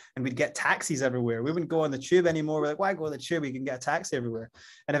Lee, and we'd get taxis everywhere. We wouldn't go on the tube anymore. We're like, why go on the tube? We can get a taxi everywhere.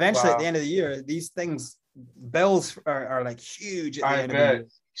 And eventually, at the end of the year, these bills are like huge at the end of the year.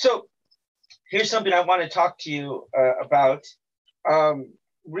 So here's something I want to talk to you about.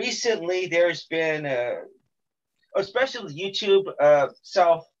 Recently, there's been especially with YouTube,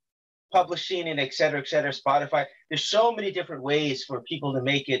 self-publishing, and et cetera, Spotify. There's so many different ways for people to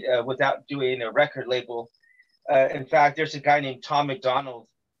make it without doing a record label. In fact, there's a guy named Tom McDonald.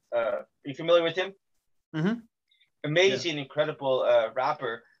 Are you familiar with him? Mm-hmm. Amazing, incredible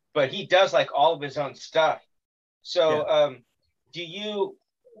rapper, but he does like all of his own stuff. So do you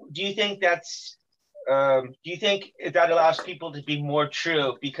think that's do you think that allows people to be more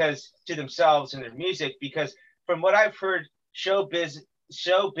true to themselves and their music? Because from what I've heard, show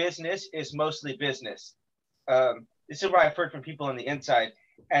business is mostly business. This is what I've heard from people on the inside.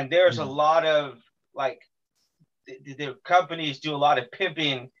 And there's a lot of like, the companies do a lot of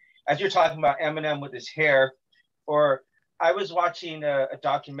pimping, as you're talking about Eminem with his hair. Or I was watching a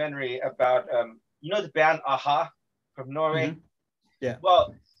documentary about, you know, the band Aha from Norway? Mm-hmm. Yeah.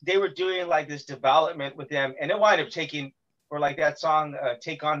 Well, they were doing like this development with them, and it wound up taking, for like that song,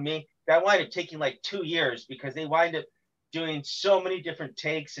 Take On Me, that wound up taking like 2 years, because they wind up doing so many different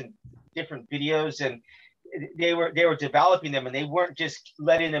takes and different videos, and they were developing them, and they weren't just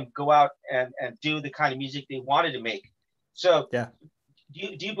letting them go out and do the kind of music they wanted to make. So yeah,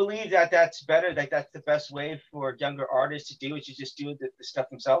 do you believe that that's better, like that's the best way for younger artists to do, is to just do the stuff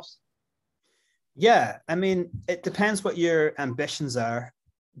themselves? Yeah, I mean, it depends what your ambitions are,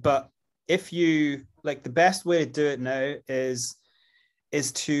 but if you like, the best way to do it now is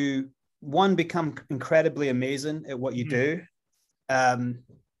to, one, become incredibly amazing at what you do.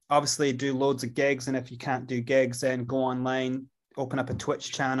 Obviously do loads of gigs, and if you can't do gigs, then go online, open up a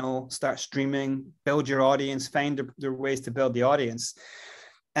Twitch channel, start streaming, build your audience, find their ways to build the audience,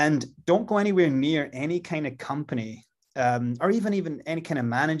 and don't go anywhere near any kind of company, or even any kind of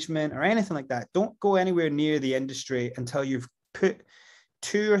management or anything like that. Don't go anywhere near the industry until you've put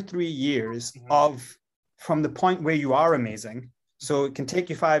 2 or 3 years from the point where you are amazing. So it can take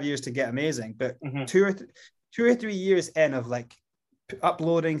you 5 years to get amazing, but 2 or 3 years in of like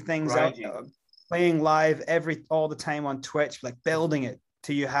uploading things out, playing live all the time on Twitch, like building it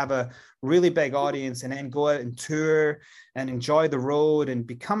till you have a really big audience, and then go out and tour and enjoy the road and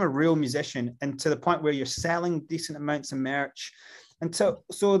become a real musician, and to the point where you're selling decent amounts of merch. And so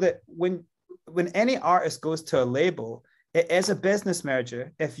that when any artist goes to a label, it is a business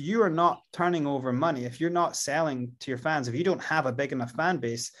merger. If you are not turning over money, if you're not selling to your fans, if you don't have a big enough fan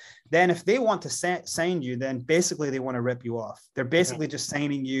base, then if they want to sign you, then basically they want to rip you off. They're basically just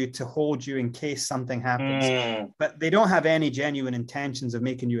signing you to hold you in case something happens, but they don't have any genuine intentions of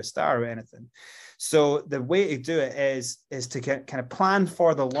making you a star or anything. So the way to do it is to kind of plan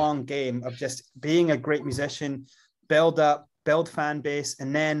for the long game of just being a great musician, build fan base.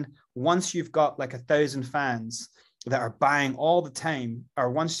 And then once you've got like 1,000 fans that are buying all the time,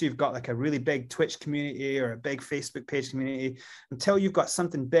 or once you've got like a really big Twitch community or a big Facebook page community, until you've got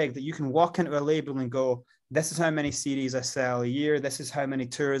something big that you can walk into a label and go, this is how many CDs I sell a year. This is how many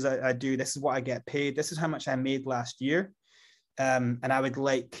tours I do. This is what I get paid. This is how much I made last year. And I would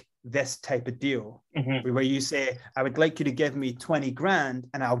like this type of deal where you say, I would like you to give me 20 grand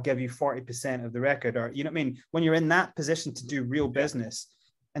and I'll give you 40% of the record. Or, you know what I mean? When you're in that position to do real business,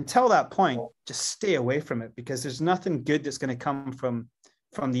 until that point, just stay away from it, because there's nothing good that's going to come from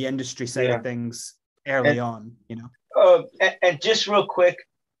the industry side of things early on, you know. And just real quick,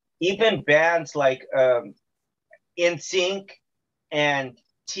 even bands like NSYNC and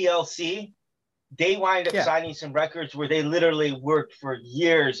TLC, they wind up signing some records where they literally worked for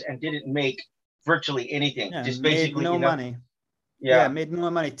years and didn't make virtually anything. Just basically no money. Yeah, made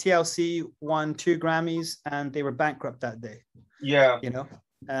no money. TLC won 2 Grammys and they were bankrupt that day. Yeah. You know?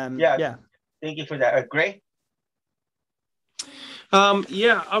 Thank you for that. Gray? I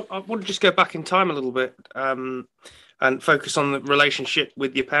want to just go back in time a little bit and focus on the relationship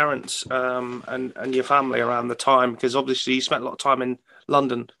with your parents and your family around the time, because obviously you spent a lot of time in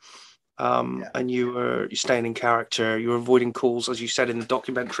London and you're staying in character, you're avoiding calls, as you said in the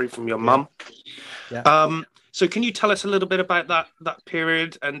documentary, from your mum. So can you tell us a little bit about that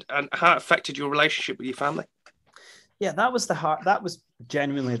period and how it affected your relationship with your family? Yeah, that was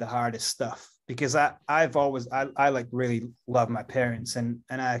genuinely the hardest stuff, because I like really love my parents, and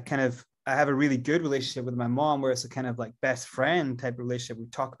I have a really good relationship with my mom, where it's a kind of like best friend type of relationship. We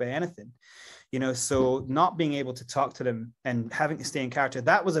talk about anything, you know. So not being able to talk to them and having to stay in character,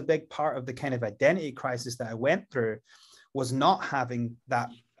 that was a big part of the kind of identity crisis that I went through, was not having that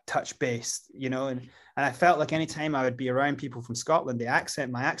touch base, you know. And I felt like anytime I would be around people from Scotland, my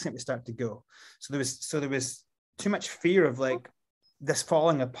accent would start to go. So there was too much fear of like this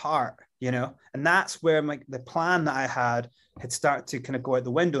falling apart, you know. And that's where the plan that I had started to kind of go out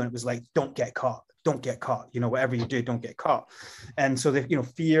the window, and it was like, don't get caught, you know, whatever you do, don't get caught. And so the, you know,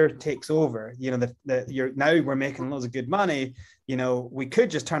 fear takes over, you know, now we're making loads of good money, you know, we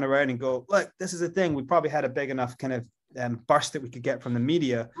could just turn around and go, look, this is the thing, we probably had a big enough kind of burst that we could get from the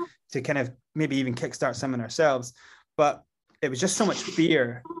media to kind of maybe even kickstart something ourselves. But it was just so much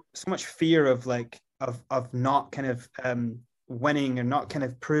fear of like of not kind of winning, and not kind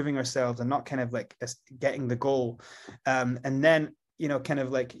of proving ourselves, and not kind of like getting the goal. And then, you know, kind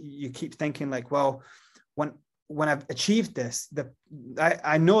of like you keep thinking like, well, when I've achieved this,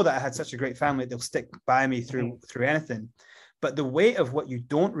 I know that I had such a great family, they'll stick by me through anything. But the weight of what you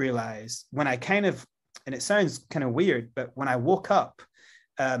don't realize, when I kind of, and it sounds kind of weird, but when I woke up,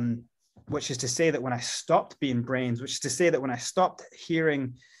 which is to say that when I stopped being Brains, which is to say that when I stopped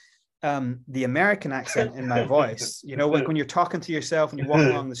hearing the American accent in my voice, you know, like when you're talking to yourself and you walk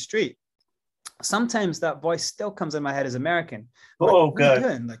along the street, sometimes that voice still comes in my head as American. Like, what are you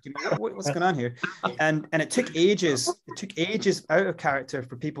doing? Like, you know, what's going on here? And it took ages out of character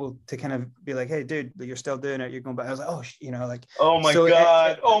for people to kind of be like, hey, dude, you're still doing it. You're going back. I was like, oh, you know, like, oh my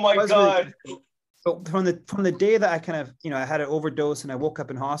God. Really, but from the day that I kind of, you know, I had an overdose and I woke up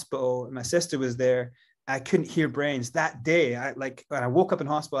in hospital and my sister was there, I couldn't hear Brains that day. When I woke up in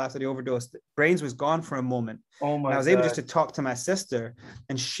hospital after the overdose, Brains was gone for a moment. Oh my God. I was able just to talk to my sister,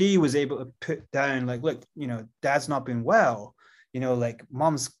 and she was able to put down like, look, you know, Dad's not been well, you know, like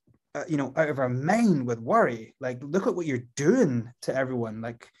Mom's, you know, out of her mind with worry. Like, look at what you're doing to everyone.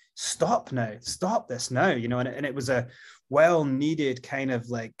 Like, stop this now, you know. And it was a well-needed kind of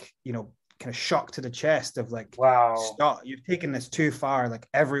like, you know, kind of shock to the chest of like, wow, stop, you've taken this too far. Like,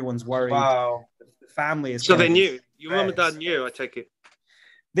 everyone's worried. Wow. Family is, so they knew, your mum and dad knew, I take it.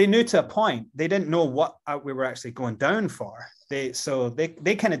 They knew to a point. They didn't know what we were actually going down for. They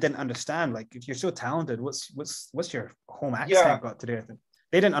kind of didn't understand, like, if you're so talented, what's your home accent got to do with it?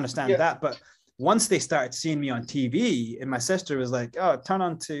 They didn't understand that. But once they started seeing me on TV, and my sister was like, oh, turn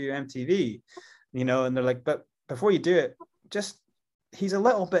on to MTV, you know, and they're like, but before you do it, just, he's a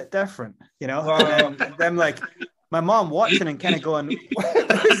little bit different, you know. And then like my mom watching and kind of going,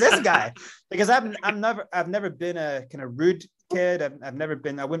 who's this guy? Because I've never been a kind of rude kid.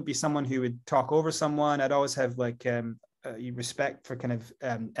 I wouldn't be someone who would talk over someone. I'd always have like respect for kind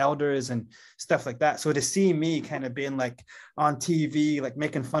of elders and stuff like that. So to see me kind of being like on TV, like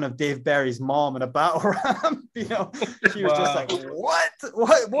making fun of Dave Barry's mom in a battle ram, you know, she was just like,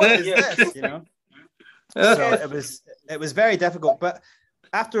 what is this, you know? So it was very difficult, but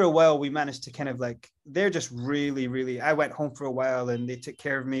after a while we managed to kind of like, they're just really, really, I went home for a while and they took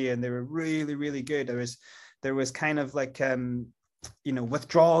care of me and they were really, really good. There was kind of like, you know,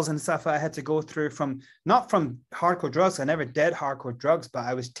 withdrawals and stuff I had to go through not from hardcore drugs. I never did hardcore drugs, but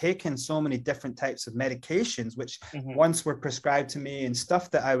I was taking so many different types of medications, which once were prescribed to me and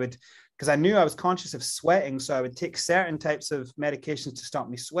stuff that I would, because I knew I was conscious of sweating. So I would take certain types of medications to stop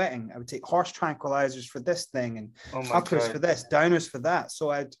me sweating. I would take horse tranquilizers for this thing and uppers for this, downers for that.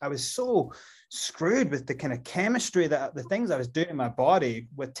 So I was so screwed with the kind of chemistry that the things I was doing in my body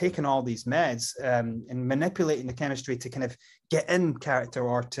with taking all these meds and manipulating the chemistry to kind of get in character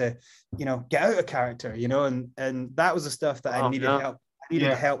or to, you know, get out of character, you know, and that was the stuff that I needed help. I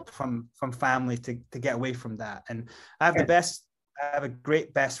needed help from family to get away from that. And I have a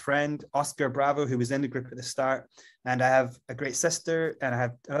great best friend, Oscar Bravo, who was in the group at the start. And I have a great sister and I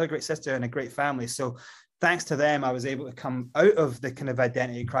have another great sister and a great family. So thanks to them, I was able to come out of the kind of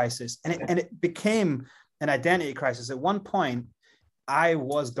identity crisis, and it became an identity crisis. At one point, I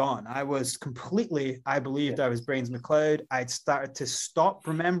was gone. I was completely, I believed I was Brains McLeod. I'd started to stop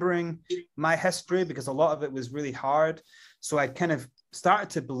remembering my history because a lot of it was really hard. So I kind of started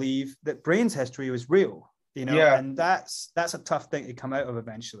to believe that Brains' history was real, you know, and that's a tough thing to come out of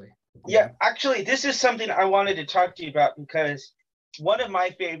eventually. Yeah, actually, this is something I wanted to talk to you about because one of my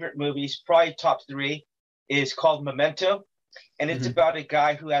favorite movies, probably top 3, is called Memento, and it's about a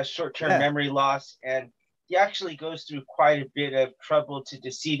guy who has short-term memory loss, and he actually goes through quite a bit of trouble to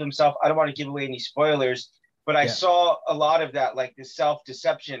deceive himself. I don't want to give away any spoilers, but I saw a lot of that, like the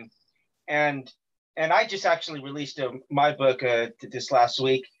self-deception, and I just actually released my book this last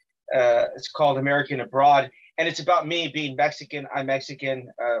week. It's called American Abroad, and it's about me being Mexican. I'm Mexican,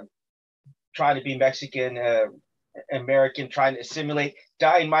 trying to be Mexican, American, trying to assimilate,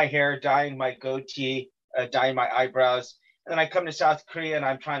 dyeing my hair, dyeing my goatee, dyeing my eyebrows. And then I come to South Korea and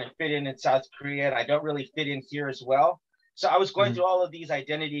I'm trying to fit in South Korea, and I don't really fit in here as well. So I was going through all of these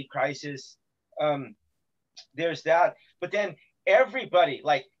identity crises. There's that. But then everybody,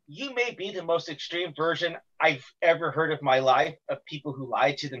 like, you may be the most extreme version I've ever heard of my life of people who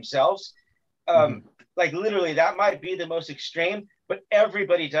lie to themselves. Like literally that might be the most extreme, but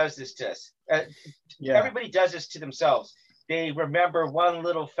everybody does this to us. Everybody does this to themselves. They remember one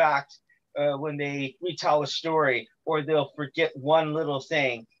little fact when they retell a story, or they'll forget one little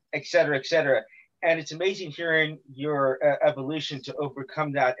thing, et cetera, et cetera. And it's amazing hearing your evolution to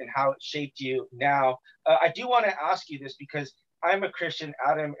overcome that and how it shaped you now. I do want to ask you this because I'm a Christian,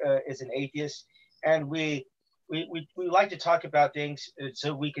 Adam is an atheist, and we like to talk about things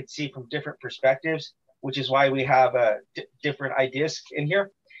so we could see from different perspectives, which is why we have different ideas in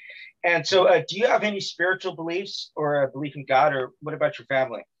here. And so do you have any spiritual beliefs or a belief in God, or what about your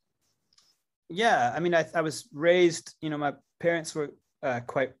family? Yeah, I mean, I was raised, you know, my parents were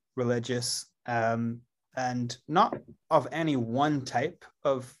quite religious, and not of any one type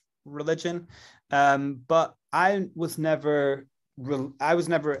of religion, but I was never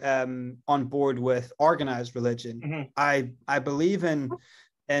on board with organized religion. I believe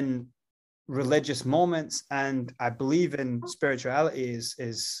in religious moments, and I believe in spirituality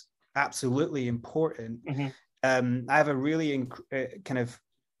is absolutely important. I have a really kind of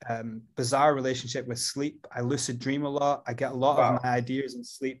bizarre relationship with sleep. I lucid dream a lot. I get a lot of my ideas in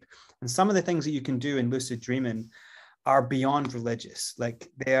sleep, and some of the things that you can do in lucid dreaming are beyond religious. Like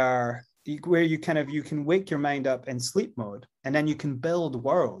they are where you can wake your mind up in sleep mode, and then you can build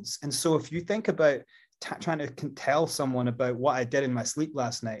worlds. And so if you think about trying to tell someone about what I did in my sleep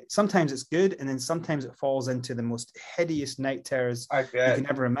last night, sometimes it's good, and then sometimes it falls into the most hideous night terrors you can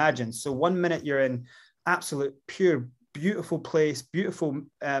ever imagine. So 1 minute you're in absolute pure beautiful places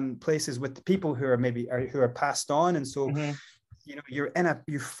with the people who are who are passed on, and so you know, you're in a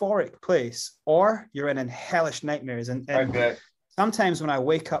euphoric place, or you're in hellish nightmares. And sometimes when I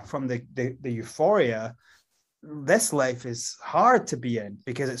wake up from the euphoria, this life is hard to be in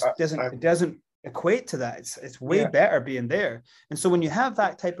because it doesn't equate to that. It's way better being there. And so when you have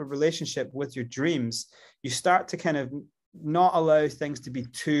that type of relationship with your dreams, you start to kind of not allow things to be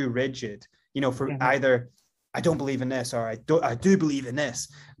too rigid, you know, for either I don't believe in this, or I do believe in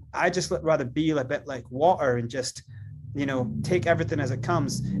this. I just rather be a bit like water and just, you know, take everything as it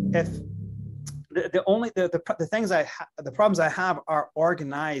comes. If the problems I have are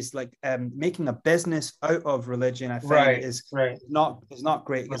organized, like making a business out of religion, I find is not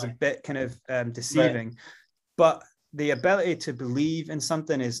great. It's a bit kind of deceiving. But the ability to believe in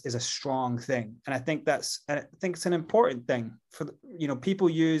something is a strong thing, and I think it's an important thing for, you know, people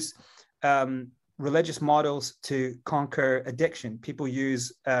use religious models to conquer addiction. People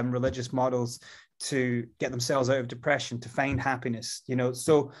use religious models to get themselves out of depression, to find happiness, you know.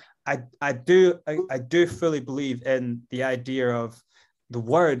 So I do fully believe in the idea of the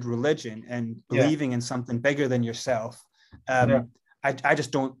word religion and believing in something bigger than yourself. I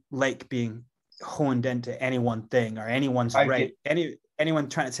just don't like being honed into any one thing or anyone's right. Anyone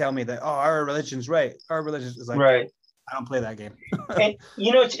trying to tell me that, oh, our religion's right. Our religion is like, right. I don't play that game. And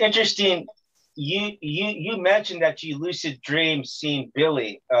you know, it's interesting. You mentioned that you lucid dream seeing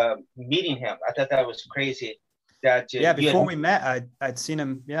Billy, meeting him. I thought that was crazy. That before we met, I'd seen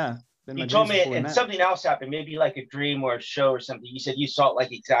him. Yeah, you told me, and something else happened. Maybe like a dream or a show or something. You said you saw it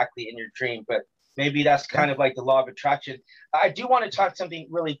like exactly in your dream, but maybe that's kind of like the law of attraction. I do want to talk something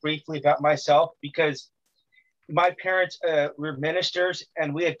really briefly about myself, because my parents were ministers,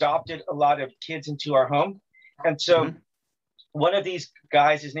 and we adopted a lot of kids into our home. And so one of these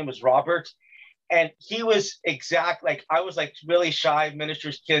guys, his name was Robert, and he was like, I was like really shy,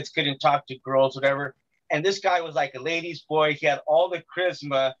 ministers' kids, couldn't talk to girls, whatever. And this guy was like a ladies' boy. He had all the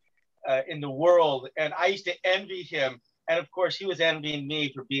charisma in the world. And I used to envy him. And of course, he was envying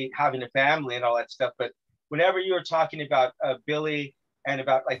me for having a family and all that stuff. But whenever you were talking about Billy and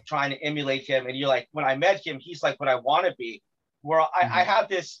about like trying to emulate him, and you're like, when I met him, he's like what I want to be. Where I have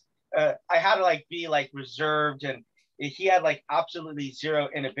this, I had to like be like reserved, and he had like absolutely zero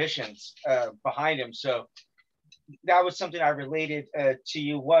inhibitions behind him. So that was something I related to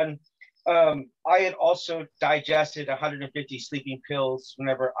you. One, I had also digested 150 sleeping pills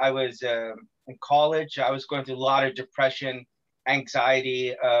whenever I was in college. I was going through a lot of depression,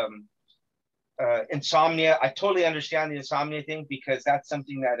 anxiety, insomnia. I totally understand the insomnia thing, because that's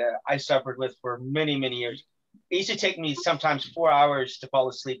something that I suffered with for many, many years. It used to take me sometimes 4 hours to fall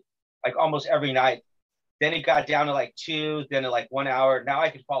asleep, like almost every night. Then it got down to like 2, then to like 1 hour. Now I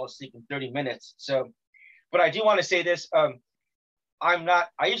can fall asleep in 30 minutes. So, but I do want to say this. I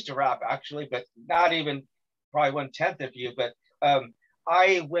used to rap actually, but not even probably 1/10 of you. But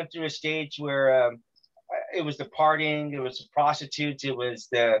I went through a stage where it was the partying, it was the prostitutes, it was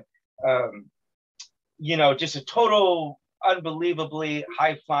the, you know, just a total unbelievably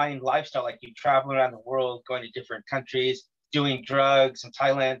high flying lifestyle. Like you traveling around the world, going to different countries, doing drugs in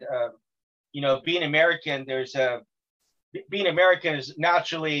Thailand. You know, being American, being American is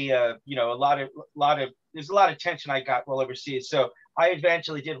naturally, you know, there's a lot of tension I got while overseas. So I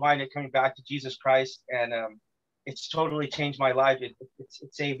eventually did wind up coming back to Jesus Christ, and it's totally changed my life. It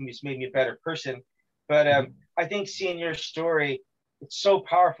saved me, it's made me a better person. But I think seeing your story, it's so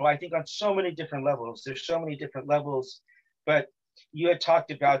powerful. I think on so many different levels, there's so many different levels. But you had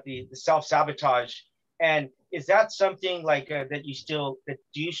talked about the self-sabotage. And is that something like that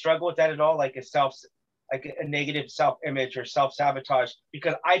do you struggle with that at all? Like a negative self-image or self-sabotage?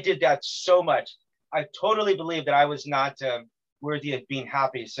 Because I did that so much. I totally believe that I was not worthy of being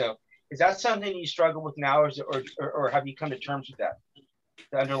happy. So is that something you struggle with now, or have you come to terms with that,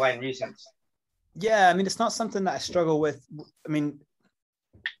 the underlying reasons? Yeah, I mean, it's not something that I struggle with. I mean,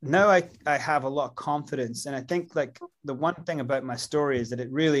 now I have a lot of confidence. And I think like the one thing about my story is that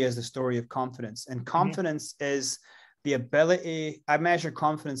it really is a story of confidence. And confidence is the ability, I measure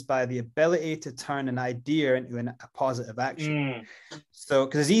confidence by the ability to turn an idea into a positive action. So,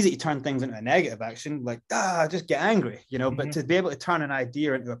 because it's easy to turn things into a negative action, like, just get angry, you know, but to be able to turn an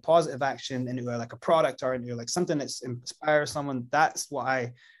idea into a positive action, into like a product or into like something that's inspires someone, that's what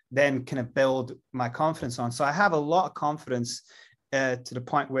I then kind of build my confidence on. So I have a lot of confidence to the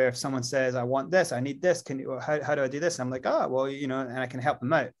point where if someone says, I want this, I need this, how do I do this? I'm like, well, you know, and I can help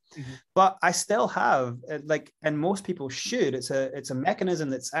them out. But I still have like, and most people should, it's a mechanism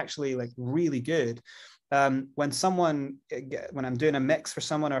that's actually like really good. When I'm doing a mix for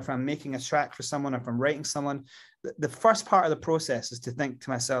someone, or if I'm making a track for someone, or if I'm writing someone, the first part of the process is to think to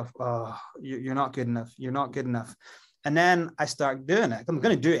myself, you're not good enough. You're not good enough. And then I start doing it. I'm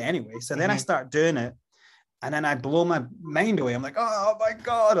going to do it anyway. So then I start doing it. And then I blow my mind away. I'm like, oh my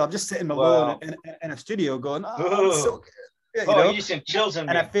God. I'm just sitting alone in a studio going, I'm so good. Yeah, you know? You sent chills in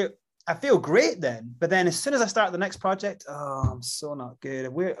me. And I feel great then. But then as soon as I start the next project, I'm so not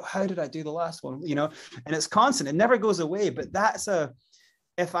good. How did I do the last one? You know, and it's constant. It never goes away. But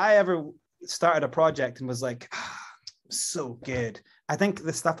if I ever started a project and was like, so good, I think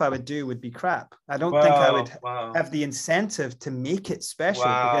the stuff I would do would be crap. I don't think I would have the incentive to make it special,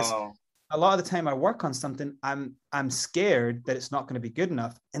 because a lot of the time I work on something, I'm scared that it's not going to be good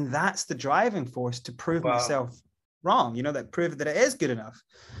enough. And that's the driving force to prove myself wrong, you know, that prove that it is good enough.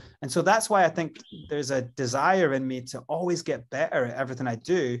 And so that's why I think there's a desire in me to always get better at everything I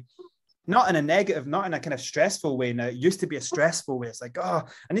do, not in a negative, not in a kind of stressful way. Now, it used to be a stressful way. It's like, oh,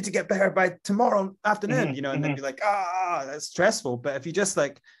 I need to get better by tomorrow afternoon, you know, and then be like, that's stressful. But if you just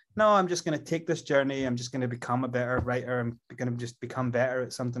like, no, I'm just going to take this journey. I'm just going to become a better writer. I'm going to just become better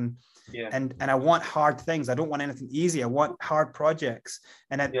at something. Yeah. And I want hard things. I don't want anything easy. I want hard projects.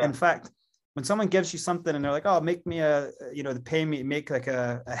 And in fact, when someone gives you something and they're like, oh, make me they pay me to make like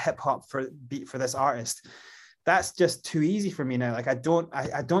a hip hop beat for this artist. That's just too easy for me now. Like I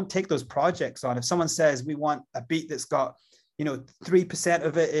don't take those projects on. If someone says we want a beat that's got, 3%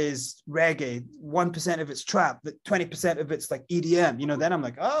 of it is reggae, 1% of it's trap, but 20% of it's like EDM, then I'm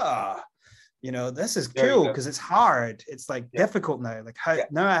like, this is cool because it's hard. It's like difficult now. Like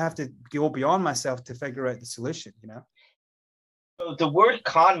now I have to go beyond myself to figure out the solution, So the word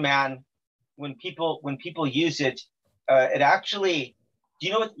con man, when people use it, it actually, do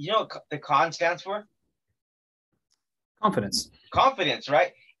you know what the con stands for? Confidence,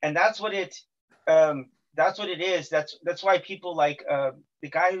 right? And that's what it is. That's why people like the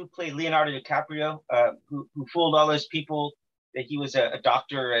guy who played Leonardo DiCaprio, who fooled all those people that he was a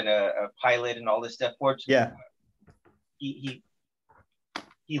doctor and a pilot and all this stuff. Yeah. He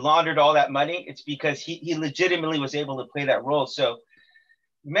laundered all that money. It's because he legitimately was able to play that role. So,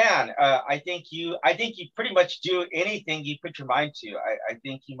 man, I think you pretty much do anything you put your mind to. I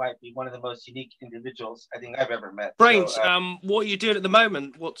think you might be one of the most unique individuals I think I've ever met. Brains, what are you doing at the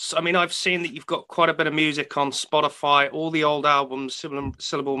moment? I've seen that you've got quite a bit of music on Spotify. All the old albums,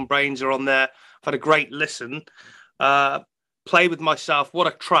 Syllable and Brains, are on there. I've had a great listen. Play With Myself, what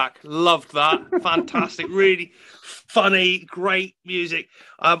a track. Loved that. Fantastic. Really funny, great music.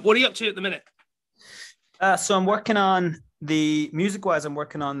 What are you up to at the minute? So I'm working on music-wise, I'm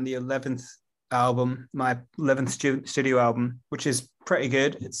working on the 11th album, my 11th studio album, which is pretty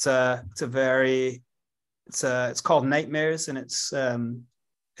good. It's called Nightmares, and it's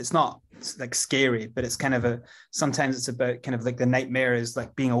not like scary, but it's kind of sometimes it's about kind of like the nightmare is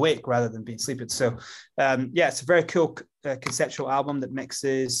like being awake rather than being sleeping. So it's a very cool conceptual album that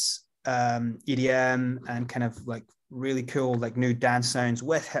mixes EDM and kind of like really cool like new dance sounds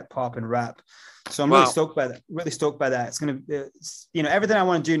with hip hop and rap. So I'm really stoked by that. It's going to be, everything I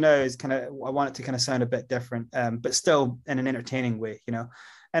want to do now is I want it to kind of sound a bit different, but still in an entertaining way,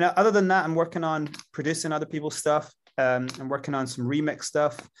 And other than that, I'm working on producing other people's stuff. I'm working on some remix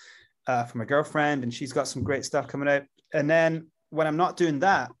stuff for my girlfriend, and she's got some great stuff coming out. And then when I'm not doing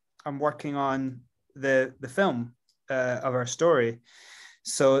that, I'm working on the film of our story.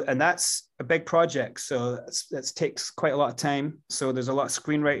 So, and that's a big project. So that takes quite a lot of time. So there's a lot of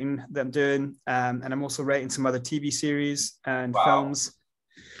screenwriting that I'm doing. And I'm also writing some other TV series and films.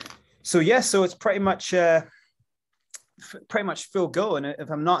 So so it's pretty much full go. And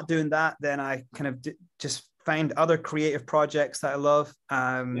if I'm not doing that, then I kind of just find other creative projects that I love.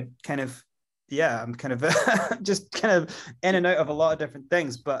 I'm kind of just kind of in and out of a lot of different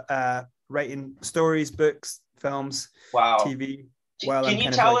things, but writing stories, books, films, TV. Well, I'm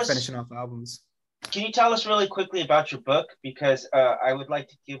kind of finishing off albums. Can you tell us really quickly about your book? Because I would like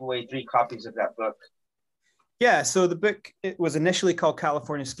to give away 3 copies of that book. Yeah, so the book, it was initially called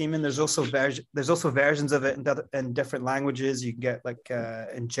California Scheming. There's also versions of it in different languages. You can get like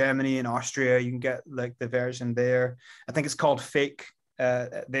in Germany and Austria, you can get like the version there. I think it's called Fake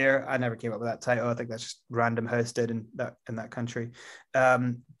there. I never came up with that title. I think that's just Random House did in that country.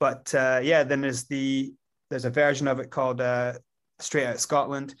 Then there's a version of it called Straight Out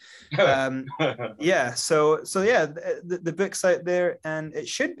Scotland. The book's out there, and it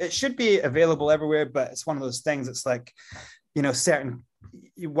should be available everywhere, but it's one of those things. It's like,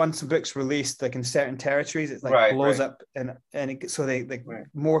 once some books released, like in certain territories, it like blows up, and so they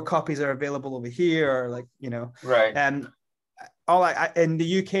more copies are available over here, or like, and in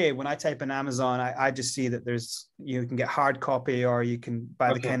the UK, when I type in Amazon, I just see that there's, you can get hard copy or you can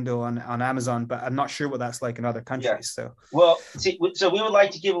buy the Kindle on Amazon, but I'm not sure what that's like in other countries. So we would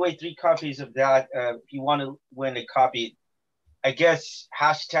like to give away 3 copies of that. If you want to win a copy, I guess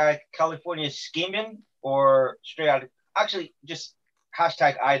hashtag California Scheming or straight out. Actually, just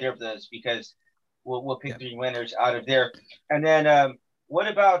hashtag either of those, because we'll pick 3 winners out of there. And then what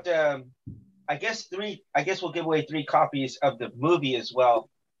about? I guess we'll give away 3 copies of the movie as well.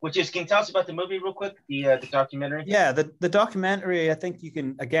 Can you tell us about the movie real quick? The documentary. Yeah, the documentary. I think you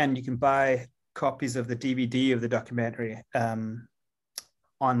can buy copies of the DVD of the documentary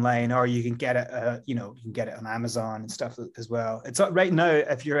online, or you can get it. You can get it on Amazon and stuff as well. It's right now,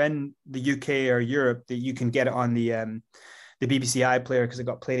 if you're in the UK or Europe, that you can get it on the the BBC iPlayer because it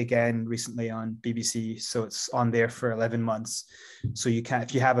got played again recently on BBC. So it's on there for 11 months. So you can,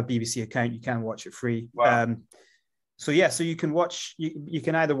 if you have a BBC account, you can watch it free. Wow. So you can watch, you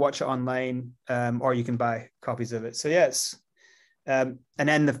can either watch it online or you can buy copies of it. So yeah, it's, and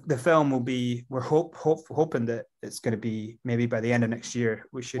then the film will be, we're hoping that it's going to be maybe by the end of next year.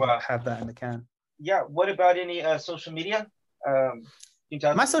 We should have that in the can. Yeah. What about any social media?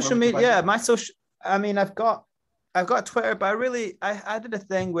 My social media, I mean, I've got Twitter, but I did a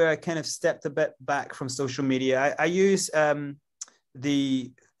thing where I kind of stepped a bit back from social media. I use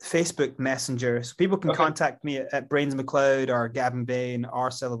the Facebook Messenger, so people can contact me at Brains McLeod or Gavin Bain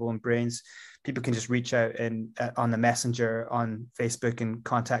or Syllable and Brains. People can just reach out on the Messenger on Facebook and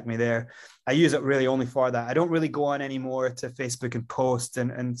contact me there. I use it really only for that. I don't really go on anymore to Facebook and post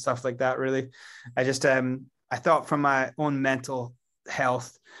and stuff like that. Really, I just I thought from my own mental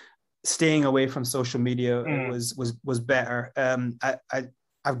health, staying away from social media was better.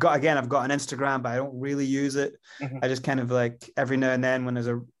 I've got an Instagram, but I don't really use it. I just kind of like every now and then when there's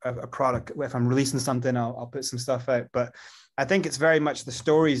a product, if I'm releasing something, I'll put some stuff out. But I think it's very much the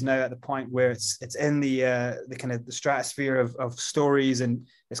stories now at the point where it's in the kind of the stratosphere of stories, and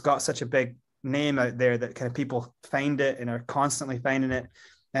it's got such a big name out there that kind of people find it and are constantly finding it,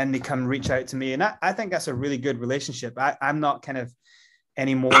 and they come reach out to me. And I think that's a really good relationship. I'm not kind of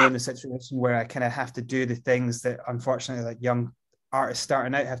anymore in the situation where I kind of have to do the things that unfortunately like young artists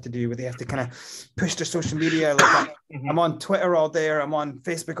starting out have to do, where they have to kind of push their social media. Like I'm on Twitter all day, or I'm on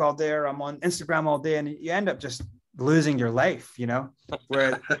Facebook all day, or I'm on Instagram all day, and you end up just losing your life, you know.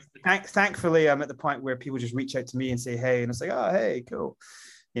 Where thankfully I'm at the point where people just reach out to me and say hey, and it's like, oh hey, cool,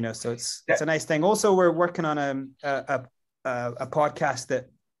 you know. So it's a nice thing. Also, we're working on a podcast that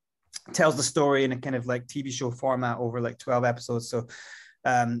tells the story in a kind of like TV show format over like 12 episodes. So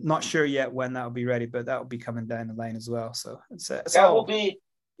not sure yet when that will be ready, but that will be coming down the line as well. So that will be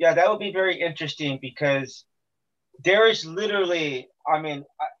very interesting, because there is literally, I mean,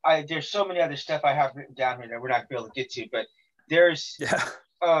 there's so many other stuff I have written down here that we're not going to be able to get to, but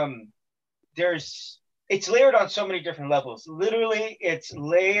it's layered on so many different levels. Literally, it's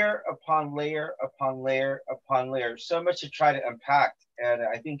layer upon layer upon layer upon layer. So much to try to unpack. And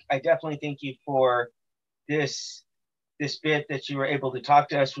I definitely thank you for this bit that you were able to talk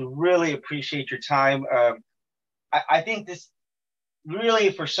to us. We really appreciate your time. I think this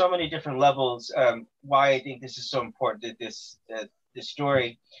really, for so many different levels, why I think this is so important, that this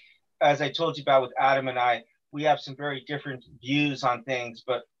story, as I told you about with Adam and I, we have some very different views on things.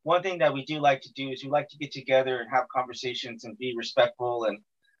 But one thing that we do like to do is we like to get together and have conversations and be respectful. And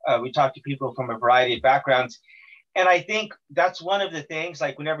we talk to people from a variety of backgrounds. And I think that's one of the things,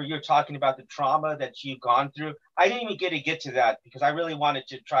 like whenever you're talking about the trauma that you've gone through, I didn't even get to that, because I really wanted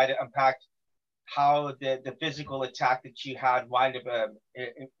to try to unpack how the physical attack that you had wind up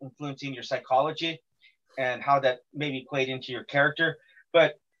influencing your psychology, and how that maybe played into your character.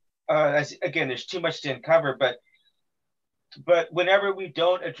 But again, there's too much to uncover. But whenever we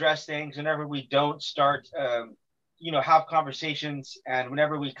don't address things, whenever we don't start have conversations, and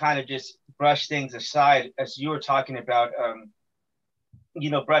whenever we kind of just brush things aside, as you were talking about,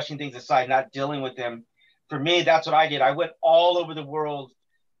 brushing things aside, not dealing with them. For me, that's what I did. I went all over the world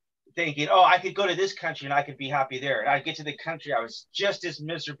thinking, oh, I could go to this country and I could be happy there. And I'd get to the country, I was just as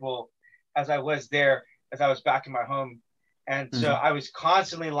miserable as I was there, as I was back in my home. And so I was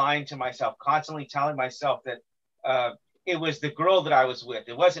constantly lying to myself, constantly telling myself that it was the girl that I was with.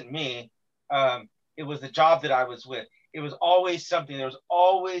 It wasn't me. It was the job that I was with. It was always something. There was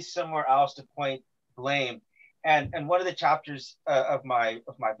always somewhere else to point blame. And one of the chapters of my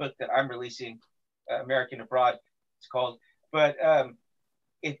book that I'm releasing, American Abroad, it's called. But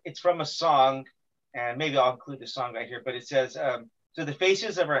it's from a song, and maybe I'll include the song right here. But it says, so the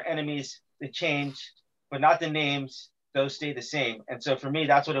faces of our enemies, they change, but not the names. Those stay the same. And so for me,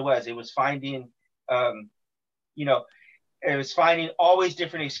 that's what it was. It was finding, it was finding always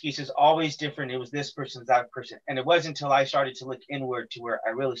different excuses, always different. It was this person, that person. And it wasn't until I started to look inward to where I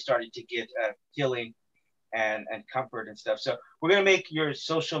really started to get healing and comfort and stuff. So we're going to make your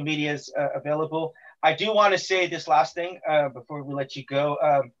social medias available. I do want to say this last thing before we let you go.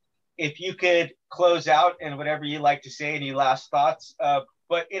 If you could close out and whatever you like to say, any last thoughts,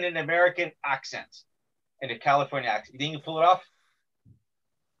 but in an American accent, in a California accent. You think you can pull it off?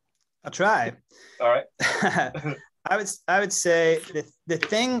 I'll try. All right. I would say the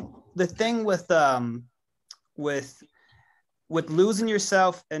thing with losing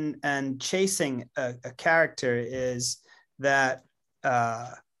yourself and chasing a character is that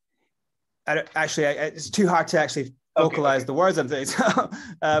it's too hard to actually vocalize the words I'm saying. So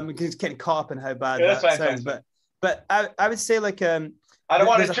because getting caught up in how bad that sounds. But I would say like I don't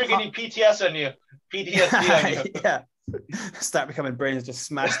want to trigger any PTSD on you. PTSD on you. Yeah. Start becoming brains just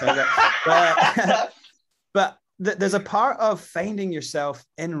smashed like that. But there's a part of finding yourself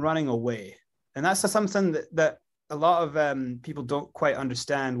in running away. And that's something that a lot of people don't quite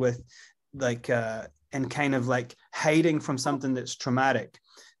understand with like and kind of like hiding from something that's traumatic.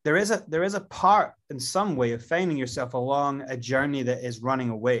 There is a part in some way of finding yourself along a journey that is running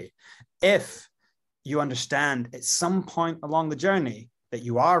away. If you understand at some point along the journey that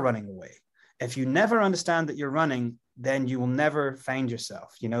you are running away. If you never understand that you're running, then you will never find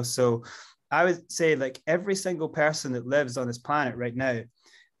yourself, you know? So I would say like every single person that lives on this planet right now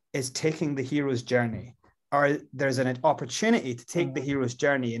is taking the hero's journey, or there's an opportunity to take the hero's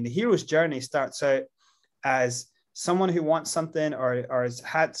journey. And the hero's journey starts out as someone who wants something or has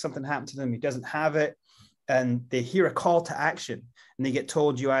had something happen to them, who doesn't have it, and they hear a call to action and they get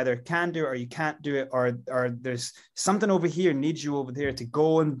told you either can do it or you can't do it, or there's something over here needs you over there to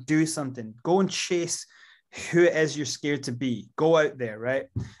go and do something, go and chase who it is you're scared to be, go out there, right?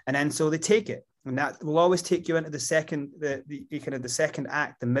 And then so they take it, and that will always take you into the second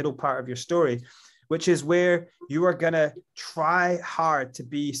act, the middle part of your story, which is where you are going to try hard to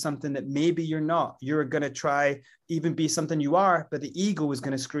be something that maybe you're not. You're going to try even be something you are, but the ego is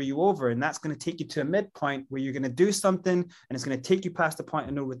going to screw you over. And that's going to take you to a midpoint where you're going to do something and it's going to take you past the point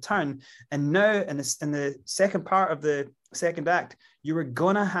of no return. And now in the second part of the second act, you are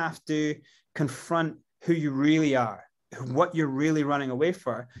going to have to confront who you really are, what you're really running away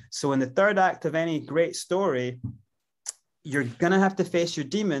for. So in the third act of any great story, you're going to have to face your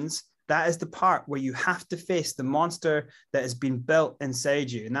demons. That is the part where you have to face the monster that has been built inside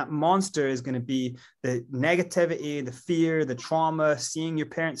you. And that monster is going to be the negativity, the fear, the trauma, seeing your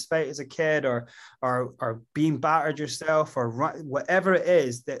parents fight as a kid, or being battered yourself, or whatever it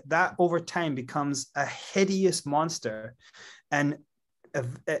is, that over time becomes a hideous monster. And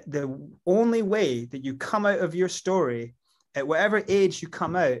the only way that you come out of your story, at whatever age you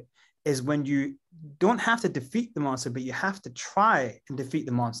come out, is when you don't have to defeat the monster, but you have to try and defeat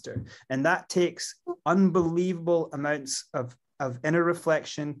the monster. And that takes unbelievable amounts of inner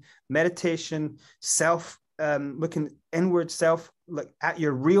reflection, meditation, looking inward, look at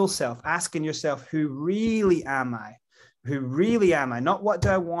your real self, asking yourself, who really am I? Who really am I? Not what do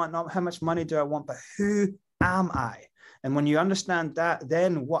I want, not how much money do I want, but who am I? And when you understand that,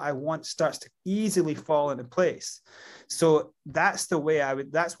 then what I want starts to easily fall into place. So that's why I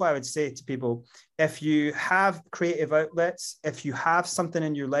would say to people, if you have creative outlets, if you have something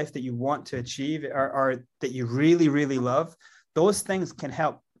in your life that you want to achieve or that you really, really love, those things can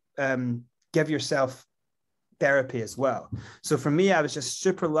help give yourself therapy as well. So for me, I was just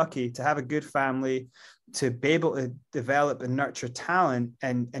super lucky to have a good family, to be able to develop and nurture talent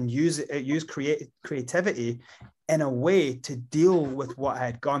and use creativity in a way to deal with what I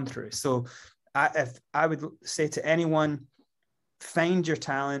had gone through. So if I would say to anyone, find your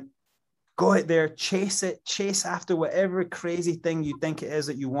talent, go out there, chase after whatever crazy thing you think it is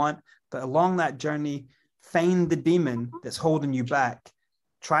that you want. But along that journey, find the demon that's holding you back.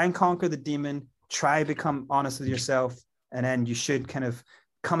 Try and conquer the demon, try become honest with yourself, and then you should kind of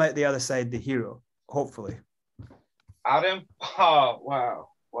come out the other side the hero, hopefully. Adam? Oh, wow.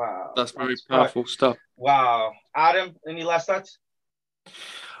 That's very powerful stuff. Wow. Adam, any last thoughts?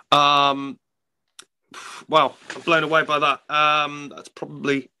 Well, I'm blown away by that. That's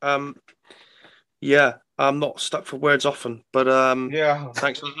probably, I'm not stuck for words often, but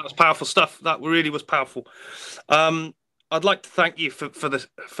thanks. That's powerful stuff. That really was powerful. I'd like to thank you for the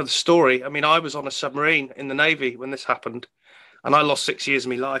story. I mean, I was on a submarine in the Navy when this happened, and I lost 6 years of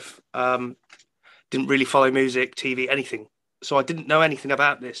my life. Didn't really follow music, TV, anything. So I didn't know anything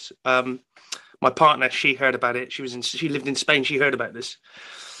about this. My partner, she heard about it. She lived in Spain. She heard about this.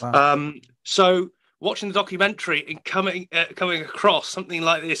 Wow. So watching the documentary and coming across something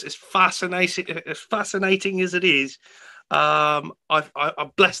like this, as fascinating as it is, I'm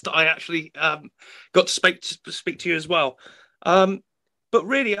blessed that I actually got to speak to you as well. But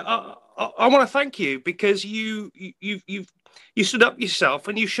really, I want to thank you, because you stood up yourself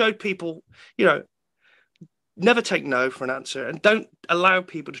and you showed people, never take no for an answer, and don't allow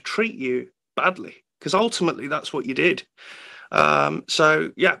people to treat you badly, because ultimately that's what you did.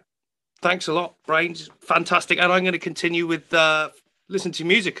 So yeah, thanks a lot, Brains. Fantastic. And I'm going to continue with listen to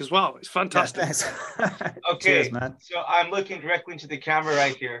music as well. It's fantastic. Yeah, okay. Cheers, man. So I'm looking directly into the camera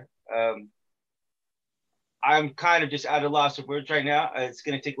right here. I'm kind of just at a loss of words right now. It's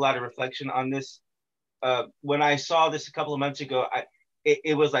going to take a lot of reflection on this. When I saw this a couple of months ago,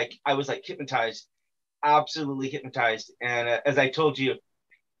 it was like I was like hypnotized, absolutely hypnotized. And as I told you,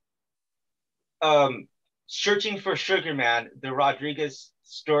 Searching for Sugar Man, the Rodriguez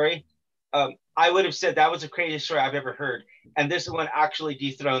story, I would have said that was the craziest story I've ever heard, and this one actually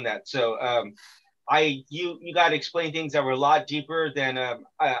dethroned that. So you got to explain things that were a lot deeper than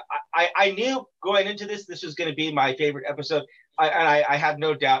I knew going into this was going to be my favorite episode. I had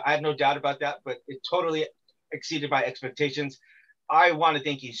no doubt. I had no doubt about that, but it totally exceeded my expectations. I want to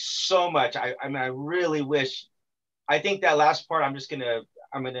thank you so much. I mean, I really wish. I think that last part, I'm just gonna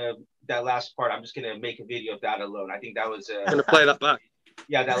make a video of that alone. I think that was. I'm gonna play that back.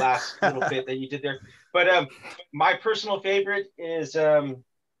 Yeah, that last little bit that you did there. But my personal favorite is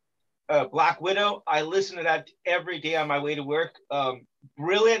Black Widow. I listen to that every day on my way to work.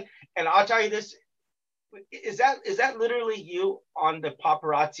 Brilliant. And I'll tell you this: is that literally you on the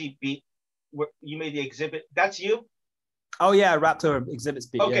paparazzi beat where you made the exhibit? That's you? Oh yeah, Raptor exhibits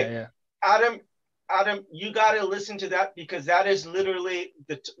beat. Okay. Yeah. Adam, you got to listen to that because that is literally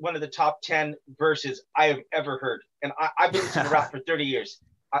one of the top 10 verses I have ever heard. And I've been listening to rap for 30 years.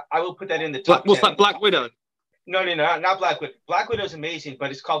 I will put that in the top 10. Was that Black Widow? No, not Black Widow. Black Widow is amazing,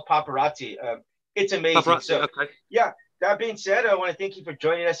 but it's called Paparazzi. It's amazing. Paparazzi, so, okay. Yeah, that being said, I want to thank you for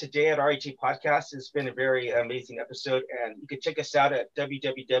joining us today at RHT Podcast. It's been a very amazing episode. And you can check us out at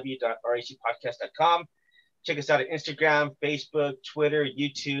www.rhtpodcast.com. Check us out at Instagram, Facebook, Twitter,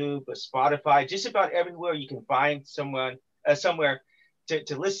 YouTube, Spotify, just about everywhere you can find somewhere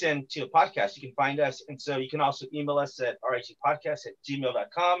to listen to a podcast. You can find us. And so you can also email us at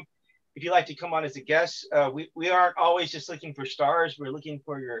rhtpodcast@gmail.com. If you'd like to come on as a guest, we aren't always just looking for stars. We're looking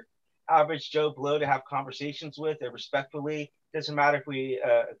for your average Joe Blow to have conversations with respectfully. Doesn't matter if we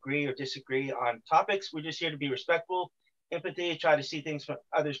agree or disagree on topics. We're just here to be respectful, empathy, try to see things from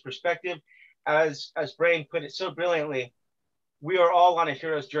others' perspective. As Brian put it so brilliantly, we are all on a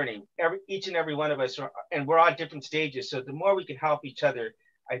hero's journey. Each and every one of us and we're on different stages. So the more we can help each other,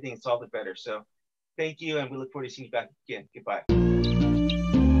 I think it's all the better. So thank you, and we look forward to seeing you back again. Goodbye.